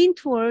 I lean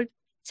toward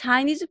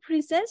Chinese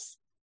princess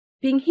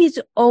being his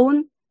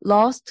own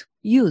lost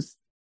youth.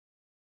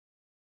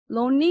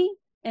 Lonely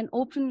and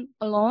often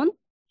alone,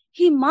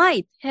 he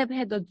might have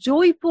had a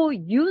joyful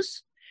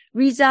youth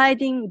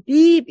residing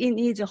deep in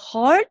his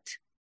heart,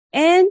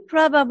 and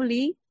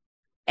probably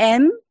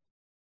M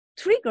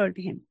triggered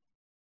him.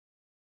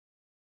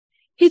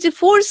 His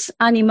fourth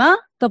anima,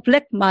 the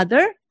Black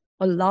Mother,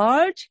 a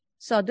large,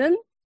 Southern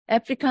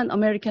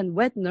African-American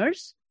wet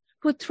nurse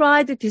who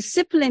tried to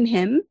discipline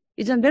him,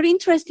 is a very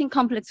interesting,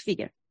 complex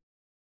figure.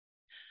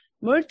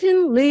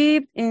 Merton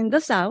lived in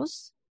the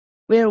South,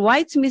 where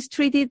whites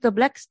mistreated the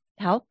blacks'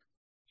 help.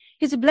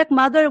 His Black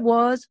Mother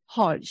was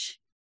harsh,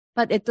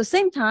 but at the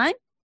same time,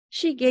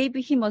 she gave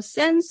him a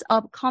sense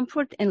of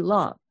comfort and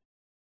love.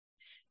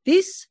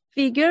 This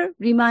figure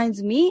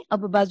reminds me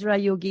of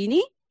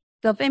Vajrayogini,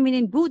 the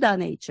feminine Buddha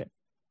nature.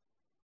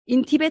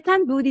 In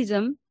Tibetan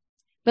Buddhism,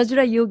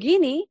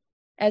 Vajrayogini,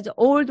 as an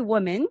old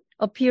woman,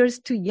 appears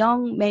to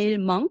young male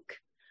monk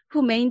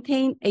who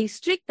maintain a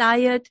strict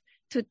diet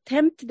to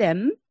tempt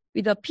them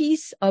with a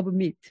piece of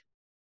meat.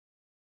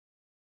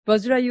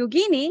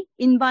 Vajrayogini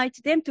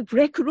invites them to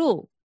break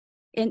rule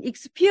and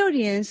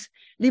experience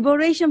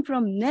liberation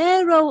from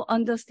narrow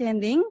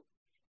understanding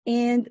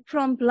and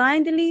from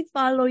blindly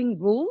following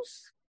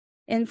rules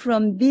and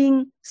from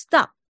being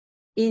stuck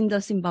in the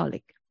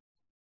symbolic.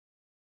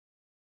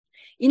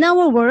 In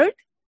our world,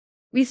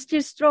 we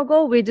still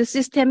struggle with the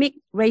systemic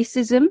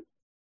racism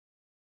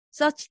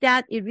such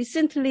that it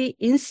recently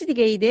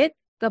instigated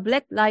the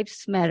Black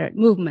Lives Matter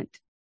movement.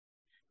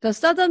 The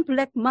Southern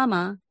Black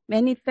Mama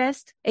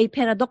manifests a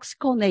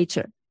paradoxical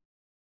nature.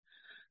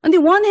 On the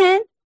one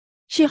hand,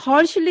 she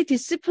harshly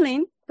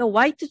disciplines the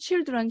white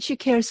children she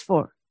cares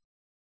for.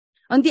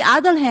 On the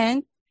other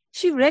hand,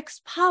 she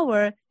wreaks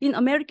power in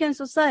American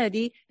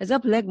society as a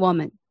Black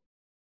woman.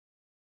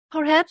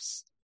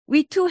 Perhaps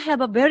we too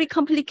have a very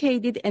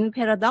complicated and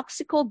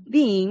paradoxical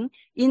being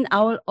in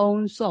our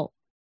own soul.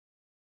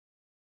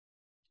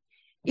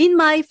 In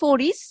my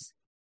 40s,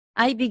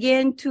 I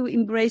began to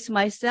embrace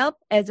myself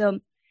as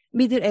a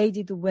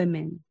middle-aged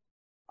woman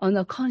on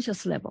a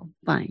conscious level.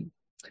 Fine.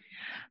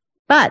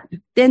 But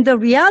then the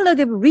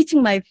reality of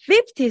reaching my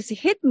 50s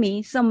hit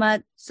me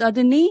somewhat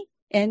suddenly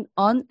and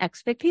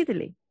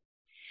unexpectedly.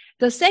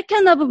 The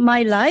second of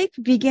my life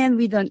began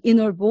with an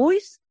inner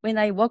voice when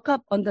I woke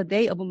up on the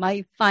day of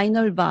my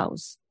final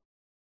vows.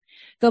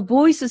 The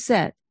voice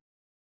said,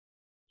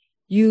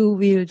 "You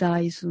will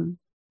die soon."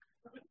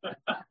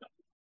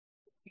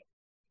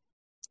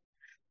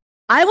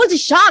 I was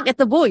shocked at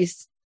the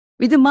voice,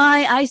 with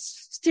my eyes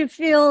still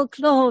feel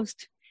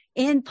closed,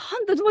 and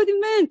pondered what it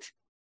meant.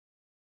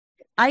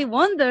 I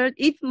wondered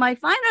if my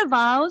final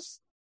vows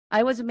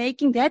I was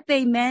making that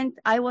day meant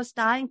I was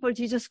dying for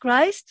Jesus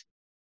Christ.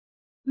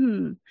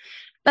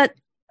 But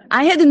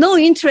I had no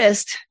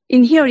interest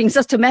in hearing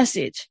such a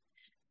message.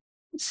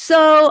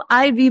 So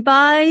I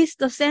revised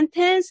the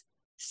sentence,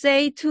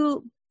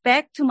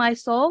 back to my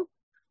soul,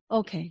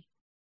 okay,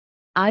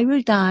 I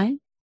will die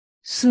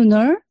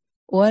sooner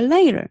or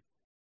later.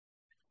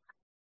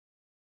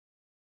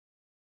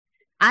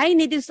 I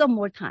needed some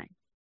more time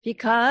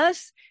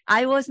because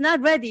I was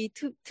not ready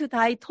to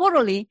die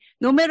totally,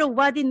 no matter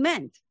what it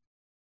meant.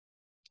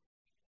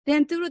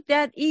 Then through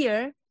that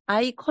year,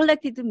 I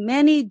collected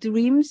many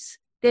dreams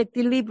that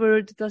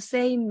delivered the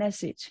same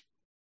message.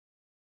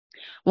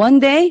 One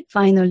day,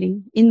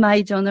 finally, in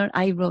my journal,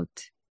 I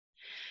wrote,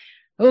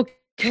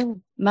 okay,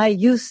 my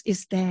youth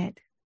is dead.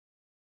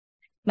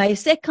 My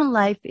second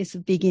life is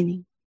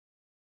beginning.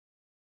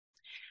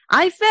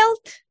 I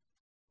felt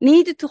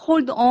need to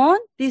hold on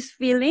this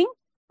feeling,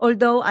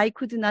 although I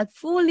could not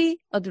fully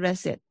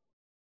address it.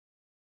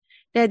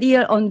 That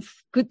year on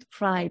Good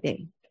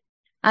Friday,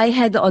 I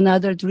had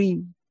another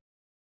dream.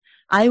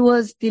 I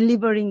was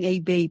delivering a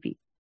baby.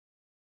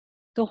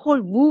 The whole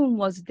womb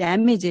was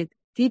damaged,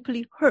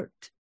 deeply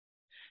hurt,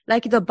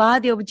 like the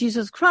body of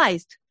Jesus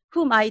Christ,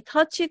 whom I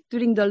touched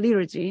during the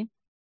liturgy.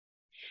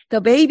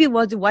 The baby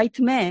was a white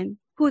man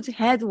whose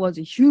head was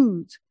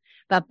huge,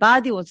 but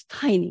body was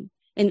tiny,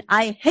 and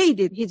I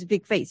hated his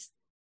big face.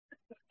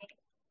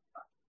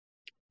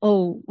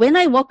 Oh, when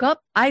I woke up,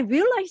 I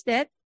realized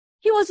that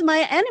he was my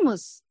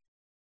animus,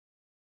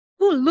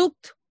 who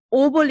looked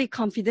overly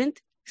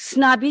confident,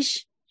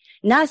 snobbish,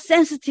 not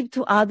sensitive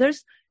to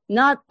others,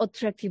 not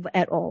attractive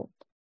at all.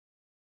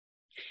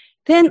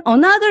 Then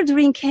another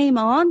dream came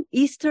on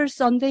Easter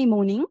Sunday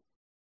morning.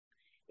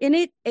 In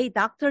it, a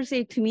doctor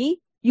said to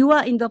me, "You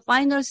are in the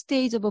final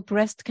stage of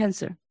breast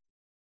cancer."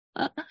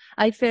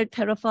 I felt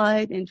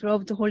terrified and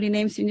drove to Holy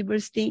Names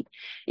University.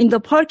 In the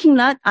parking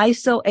lot, I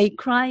saw a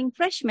crying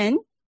freshman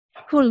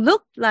who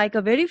looked like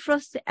a very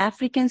first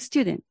African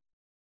student.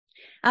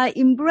 I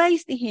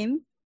embraced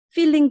him,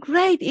 feeling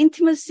great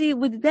intimacy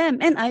with them,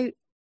 and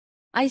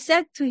I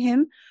said to him,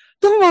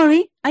 "Don't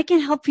worry, I can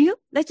help you.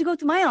 Let's go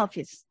to my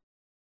office."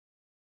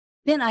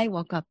 Then I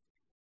woke up.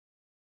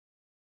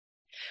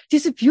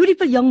 This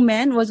beautiful young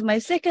man was my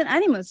second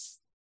animus.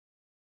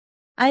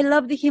 I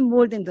loved him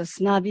more than the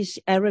snobbish,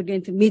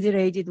 arrogant,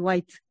 middle-aged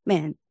white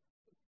man.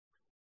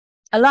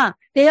 Allah,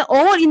 they are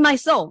all in my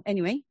soul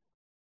anyway.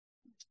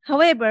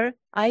 However,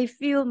 I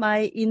feel my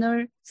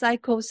inner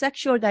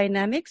psychosexual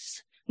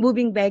dynamics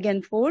moving back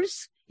and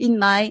forth in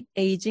my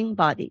aging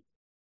body.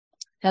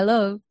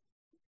 Hello.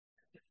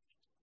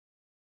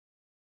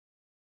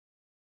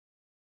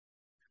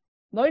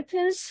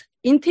 Merton's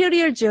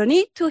interior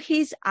journey to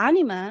his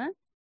anima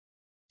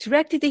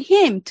directed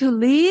him to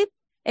live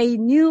a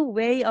new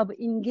way of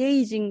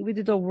engaging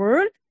with the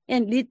world,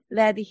 and it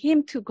led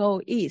him to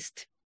go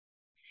east.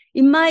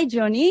 In my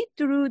journey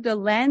through the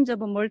lens of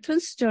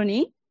Merton's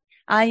journey,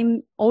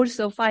 I'm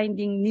also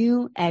finding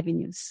new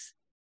avenues.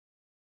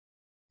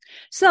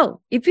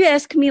 So if you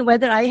ask me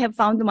whether I have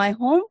found my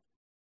home,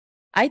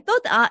 I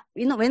thought,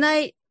 when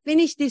I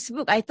finished this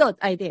book, I thought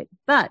I did.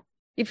 But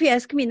if you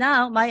ask me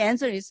now, my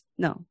answer is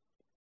no.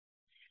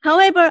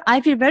 However,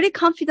 I feel very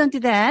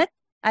confident that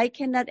I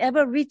cannot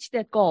ever reach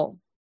that goal.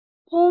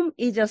 Home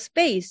is a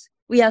space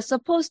we are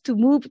supposed to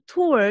move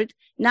toward,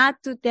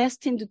 not to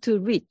destined to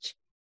reach.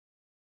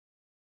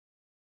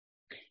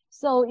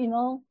 So,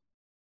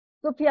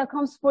 Sophia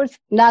comes first,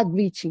 not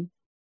reaching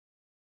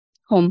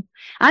home.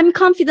 I'm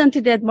confident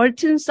that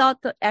Merton saw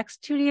the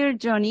exterior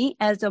journey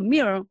as a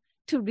mirror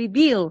to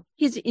reveal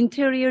his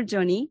interior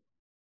journey.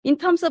 In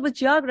terms of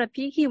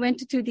geography, he went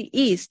to the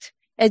east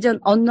as an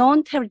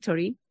unknown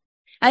territory.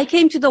 I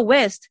came to the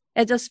west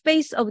as a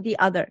space of the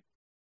other.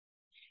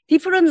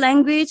 Different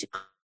language,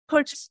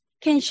 cultures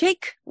can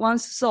shake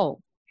one's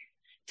soul.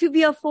 To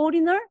be a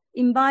foreigner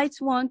invites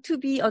one to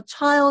be a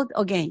child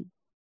again.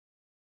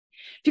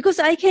 Because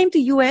I came to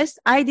US,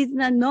 I did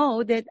not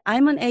know that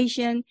I'm an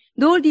Asian,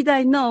 nor did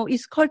I know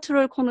its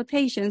cultural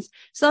connotations,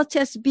 such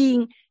as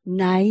being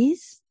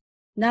nice,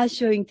 not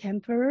showing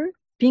temper,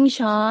 being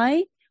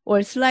shy,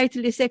 or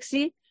slightly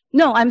sexy.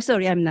 No, I'm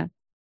sorry, I'm not.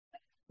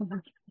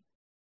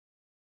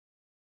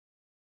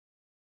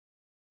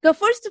 The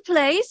first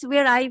place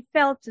where I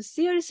felt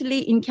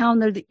seriously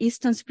encountered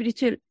Eastern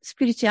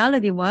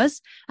spirituality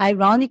was,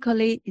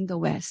 ironically, in the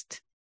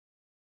West.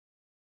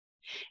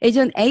 As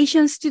an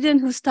Asian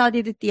student who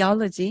studied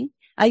theology,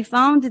 I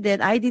found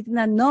that I did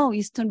not know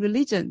Eastern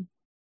religion.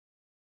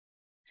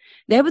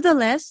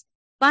 Nevertheless,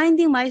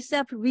 finding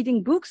myself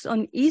reading books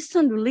on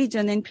Eastern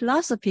religion and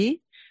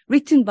philosophy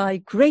written by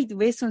great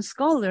Western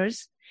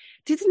scholars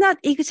did not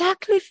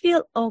exactly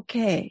feel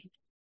okay.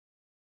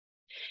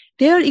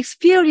 Their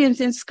experience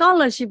and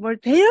scholarship were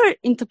their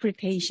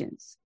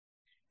interpretations.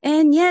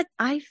 And yet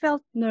I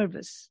felt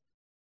nervous.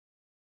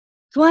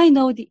 Do I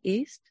know the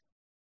East?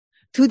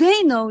 Do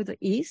they know the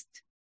East?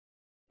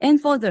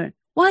 And further,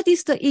 what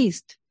is the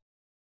East?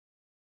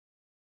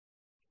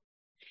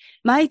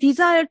 My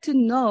desire to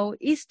know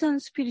Eastern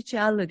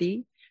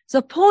spirituality,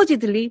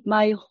 supposedly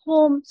my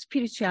home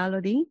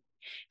spirituality,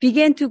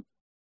 began to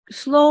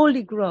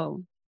slowly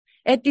grow.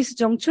 At this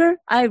juncture,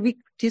 I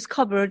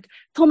discovered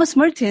Thomas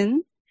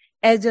Merton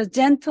as a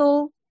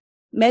gentle,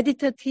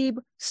 meditative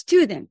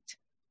student.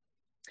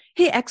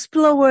 He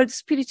explored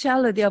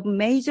spirituality of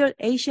major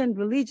Asian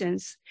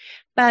religions,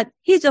 but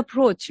his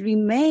approach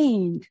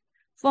remained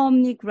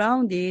firmly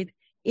grounded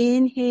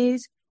in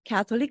his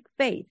Catholic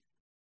faith.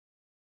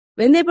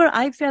 Whenever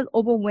I felt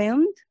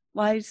overwhelmed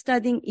while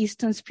studying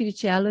Eastern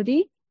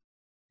spirituality,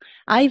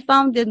 I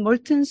found that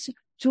Merton's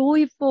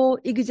joyful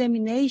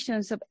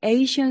examinations of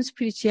Asian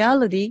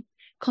spirituality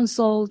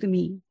consoled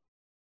me.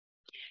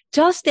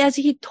 Just as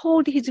he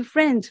told his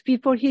friends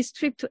before his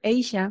trip to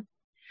Asia,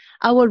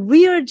 our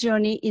real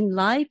journey in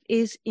life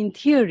is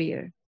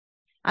interior.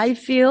 I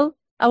feel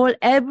our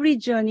every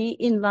journey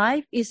in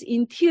life is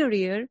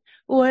interior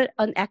or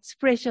an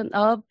expression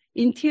of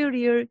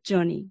interior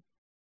journey.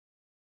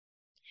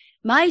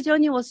 My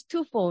journey was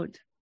twofold.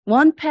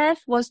 One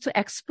path was to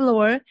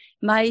explore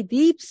my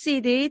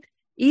deep-seated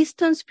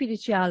Eastern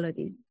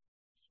spirituality.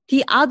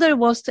 The other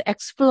was to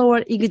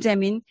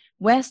examine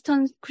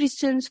Western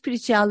Christian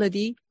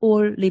spirituality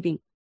or living.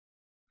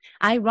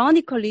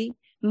 Ironically,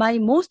 my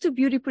most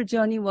beautiful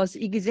journey was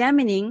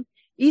examining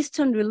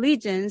Eastern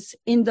religions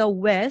in the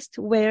West,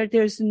 where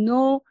there's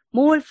no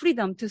more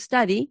freedom to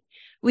study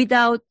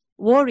without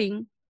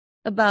worrying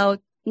about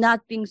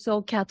not being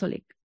so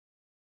Catholic.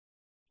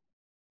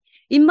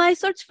 In my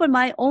search for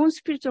my own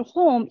spiritual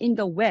home in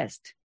the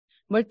West,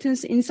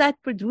 Merton's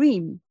insightful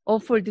dream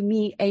offered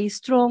me a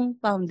strong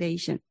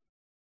foundation.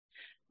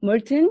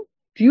 Merton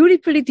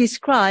beautifully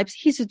describes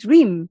his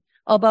dream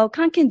about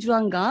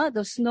Kanchenjunga,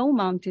 the snow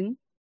mountain.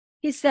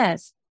 He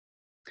says,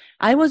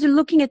 I was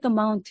looking at the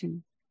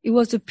mountain. It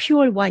was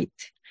pure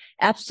white,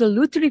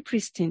 absolutely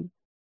pristine,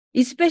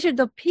 especially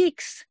the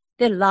peaks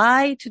that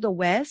lie to the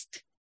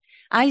west.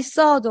 I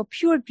saw the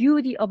pure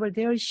beauty of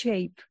their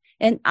shape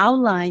and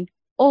outline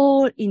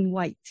all in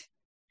white.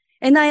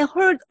 And I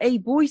heard a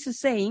voice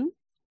saying,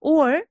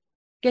 or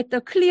get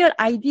the clear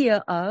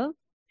idea of,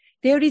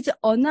 there is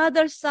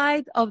another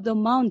side of the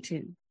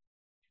mountain.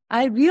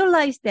 I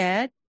realized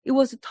that it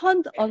was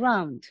turned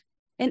around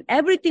and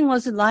everything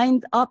was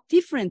lined up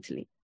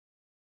differently.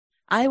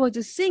 I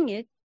was seeing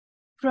it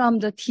from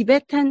the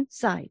Tibetan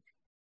side.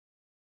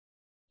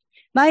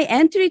 My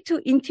entry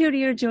to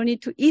interior journey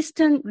to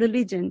Eastern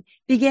religion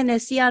began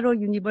at Seattle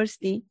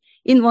University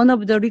in one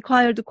of the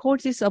required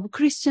courses of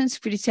Christian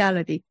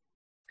spirituality.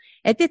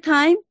 At the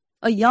time,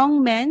 a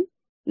young man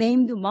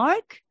named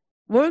Mark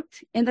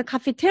worked in the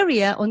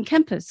cafeteria on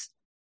campus.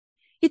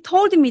 He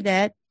told me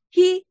that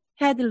he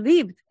had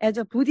lived as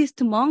a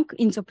Buddhist monk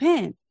in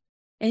Japan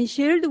and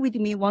shared with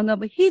me one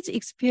of his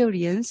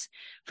experiences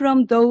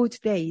from those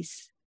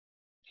days.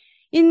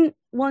 In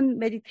one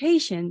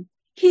meditation,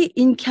 he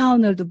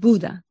encountered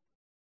Buddha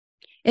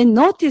and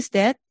noticed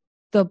that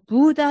the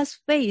Buddha's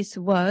face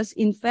was,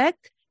 in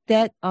fact,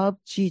 that of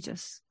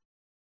Jesus.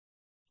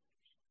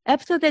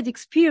 After that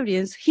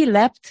experience, he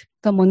left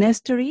the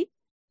monastery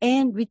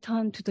and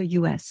returned to the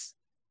US.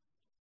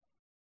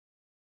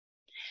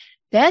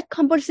 That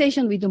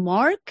conversation with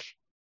Mark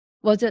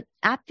was an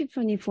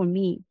epiphany for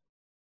me.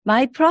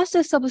 My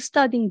process of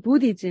studying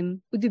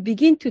Buddhism would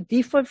begin to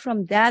differ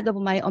from that of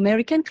my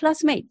American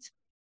classmates.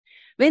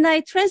 When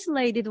I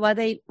translated what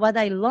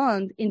I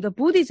learned in the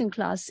Buddhism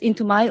class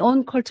into my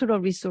own cultural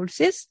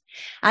resources,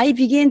 I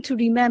began to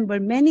remember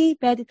many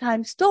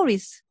bedtime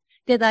stories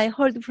that I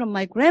heard from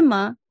my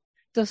grandma,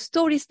 the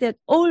stories that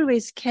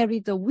always carry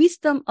the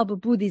wisdom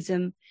of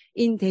Buddhism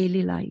in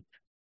daily life.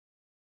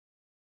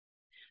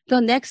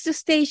 The next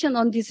station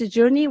on this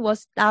journey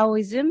was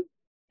Taoism,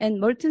 and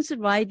Merton's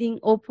writing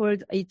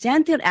offered a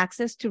gentle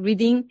access to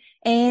reading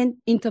and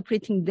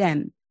interpreting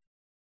them.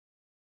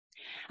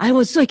 I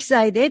was so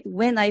excited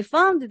when I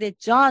found that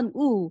John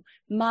Woo,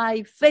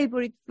 my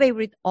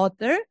favorite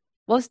author,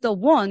 was the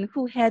one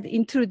who had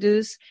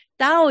introduced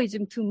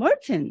Taoism to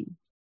Merton.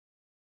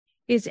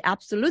 He's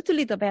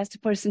absolutely the best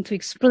person to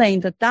explain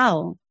the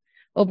Tao.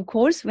 Of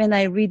course, when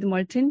I read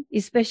Merton,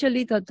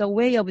 especially the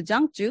way of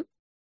Zhangzhu,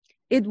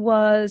 it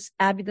was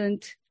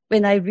evident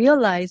when I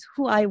realized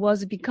who I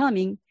was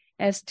becoming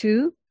as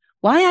to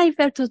why I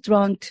felt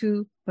drawn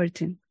to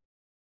Merton.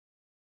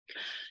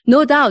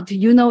 No doubt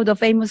you know the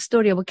famous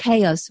story of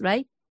chaos,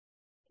 right?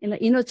 In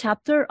the inner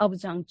chapter of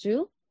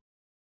Jangju,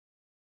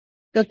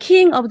 the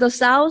king of the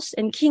south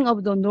and king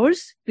of the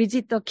north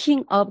visit the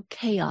king of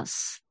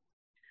chaos,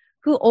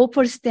 who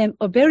offers them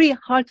a very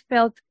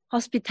heartfelt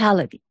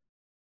hospitality.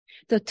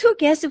 The two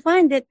guests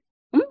find that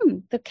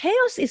the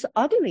chaos is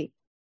ugly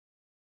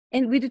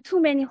and with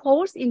too many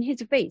holes in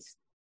his face.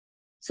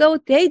 So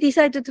they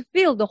decided to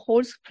fill the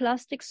holes with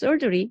plastic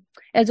surgery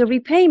as a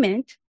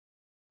repayment.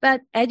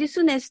 But as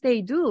soon as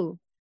they do,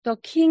 the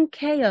king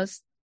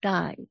chaos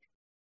died.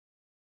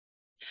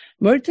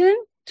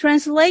 Merton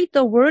translates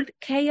the word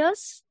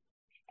chaos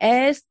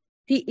as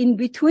the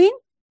in-between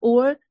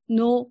or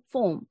no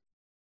form.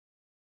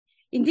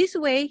 In this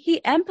way,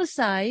 he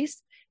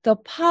emphasized the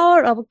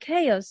power of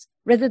chaos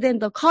rather than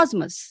the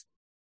cosmos.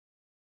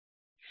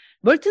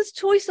 Merton's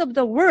choice of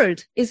the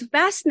word is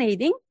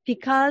fascinating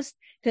because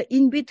the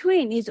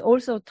in-between is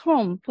also a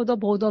term for the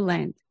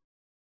borderland.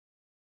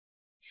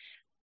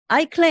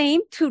 I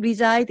claim to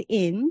reside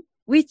in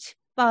which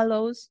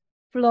flows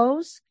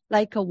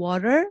like a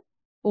water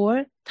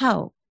or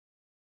Tao.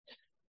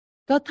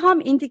 The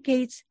term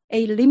indicates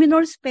a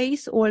liminal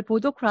space or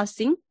border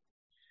crossing,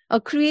 a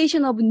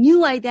creation of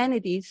new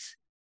identities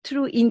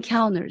through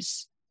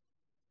encounters.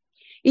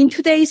 In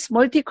today's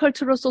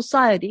multicultural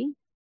society,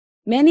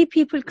 many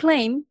people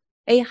claim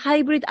a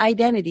hybrid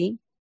identity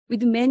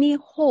with many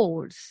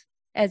holes,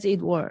 as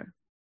it were.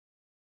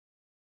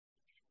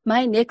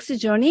 My next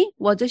journey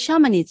was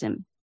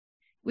shamanism,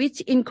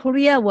 which in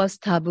Korea was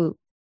taboo.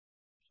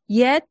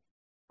 Yet,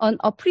 an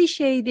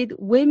appreciated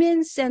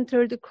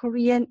women-centered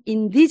Korean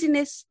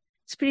indigenous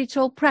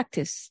spiritual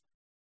practice.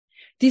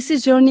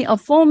 This journey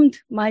affirmed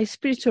my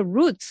spiritual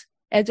roots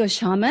as a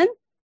shaman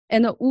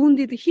and a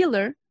wounded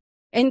healer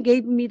and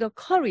gave me the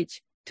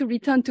courage to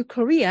return to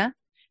Korea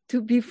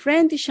to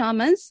befriend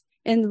shamans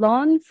and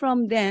learn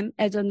from them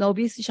as a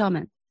novice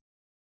shaman.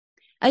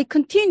 I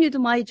continued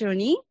my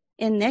journey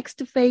and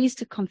next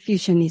faced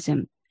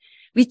Confucianism,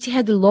 which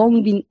had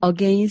long been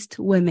against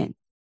women.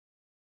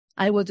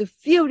 I was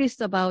furious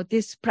about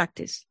this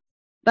practice.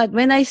 But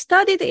when I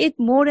studied it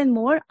more and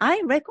more,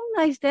 I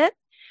recognized that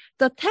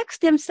the texts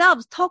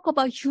themselves talk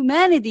about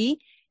humanity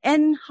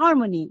and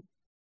harmony,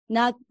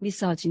 not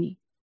misogyny.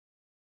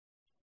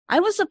 I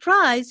was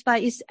surprised by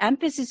its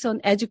emphasis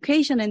on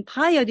education and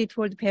piety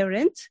toward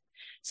parents,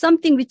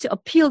 something which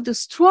appealed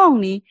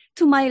strongly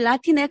to my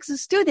Latinx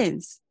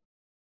students.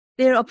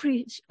 Their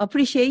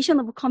appreciation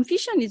of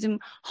Confucianism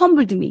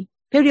humbled me.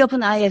 Very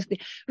often I ask,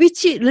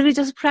 which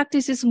religious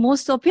practice is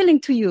most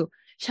appealing to you?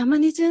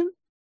 Shamanism?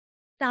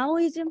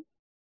 Taoism?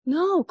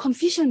 No,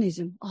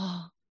 Confucianism.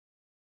 Oh.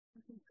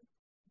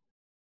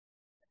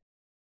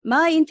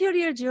 My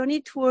interior journey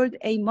toward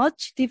a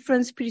much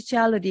different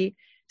spirituality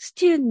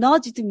still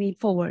nudged me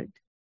forward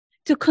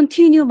to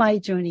continue my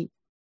journey.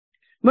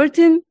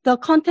 Merton, the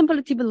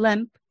contemplative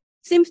lamp,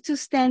 seems to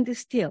stand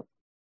still.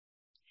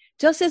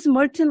 Just as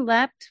Merton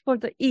left for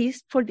the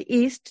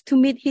east to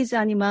meet his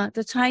anima,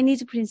 the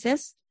Chinese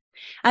princess,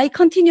 I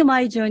continue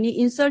my journey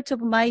in search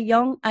of my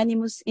young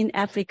animus in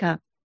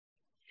Africa.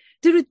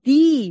 Through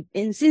deep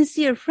and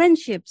sincere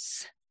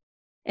friendships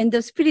and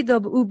the spirit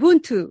of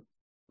Ubuntu,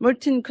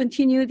 Merton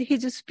continued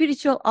his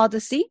spiritual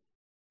odyssey.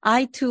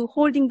 I, too,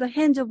 holding the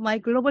hands of my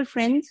global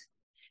friends,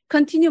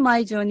 continue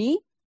my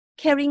journey,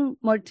 carrying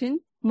Merton,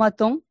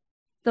 Matong,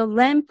 the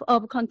lamp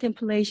of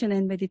contemplation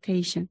and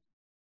meditation.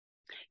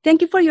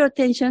 Thank you for your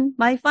attention.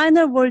 My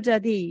final words are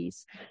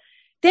these.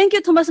 Thank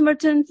you, Thomas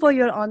Merton, for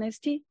your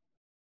honesty,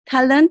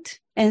 talent,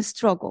 and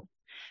struggle.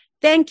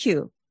 Thank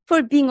you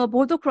for being a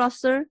border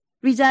crosser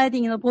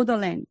residing in a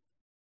borderland.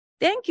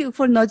 Thank you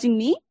for nudging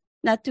me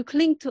not to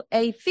cling to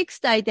a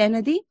fixed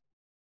identity,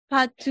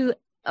 but to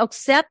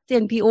accept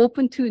and be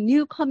open to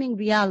new coming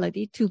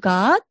reality, to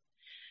God,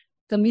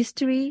 the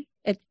mystery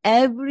at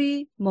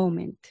every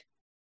moment.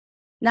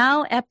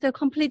 Now, after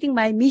completing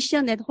my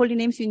mission at Holy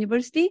Names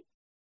University,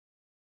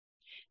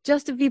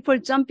 just before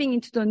jumping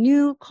into the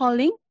new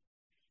calling,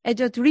 as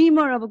a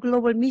dreamer of a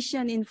global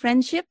mission in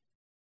friendship,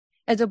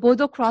 as a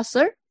border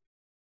crosser,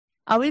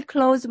 I will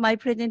close my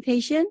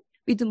presentation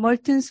with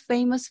Merton's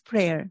famous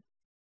prayer.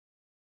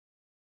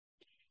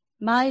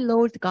 My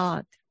Lord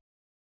God,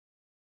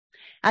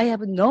 I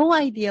have no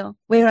idea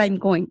where I'm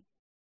going.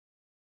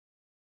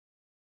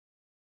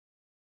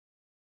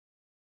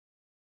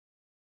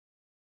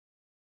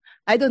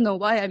 I don't know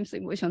why I'm so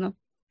emotional.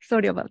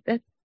 Sorry about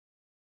that.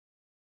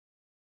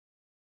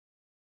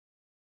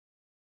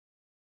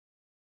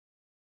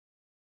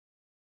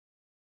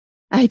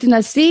 I do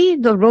not see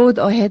the road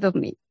ahead of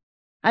me.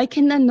 I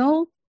cannot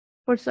know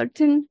for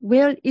certain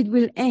where it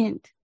will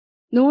end,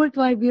 nor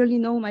do I really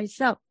know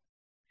myself.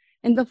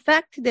 And the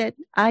fact that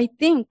I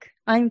think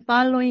I'm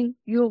following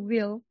your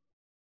will,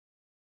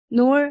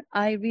 nor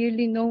I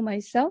really know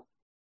myself,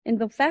 and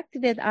the fact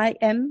that I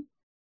am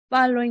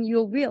following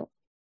your will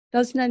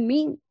does not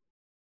mean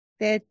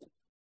that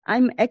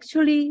I'm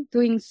actually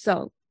doing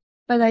so.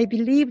 But I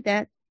believe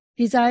that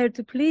desire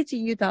to please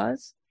you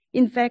does,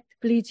 in fact,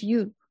 please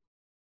you.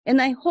 And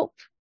I hope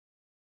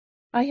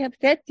I have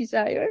that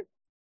desire.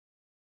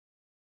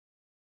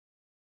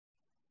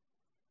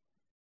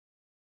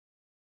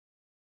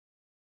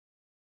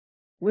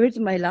 Where's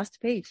my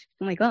last page?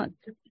 Oh my God.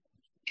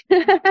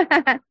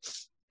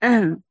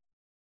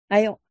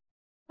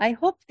 I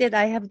hope that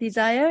I have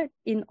desire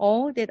in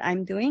all that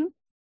I'm doing.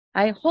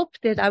 I hope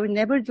that I will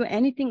never do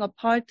anything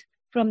apart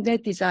from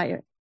that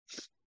desire.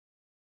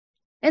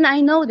 And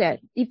I know that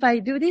if I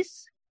do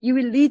this, you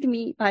will lead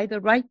me by the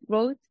right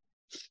road.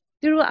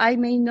 Though I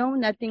may know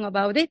nothing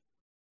about it,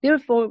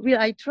 therefore will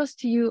I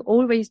trust you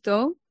always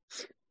though.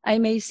 I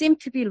may seem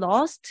to be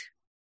lost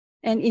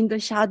and in the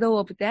shadow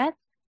of death.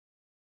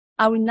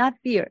 I will not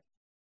fear,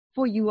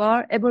 for you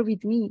are ever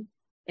with me,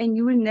 and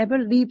you will never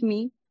leave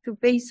me to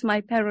face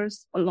my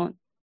perils alone.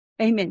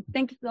 Amen.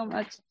 Thank you so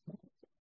much.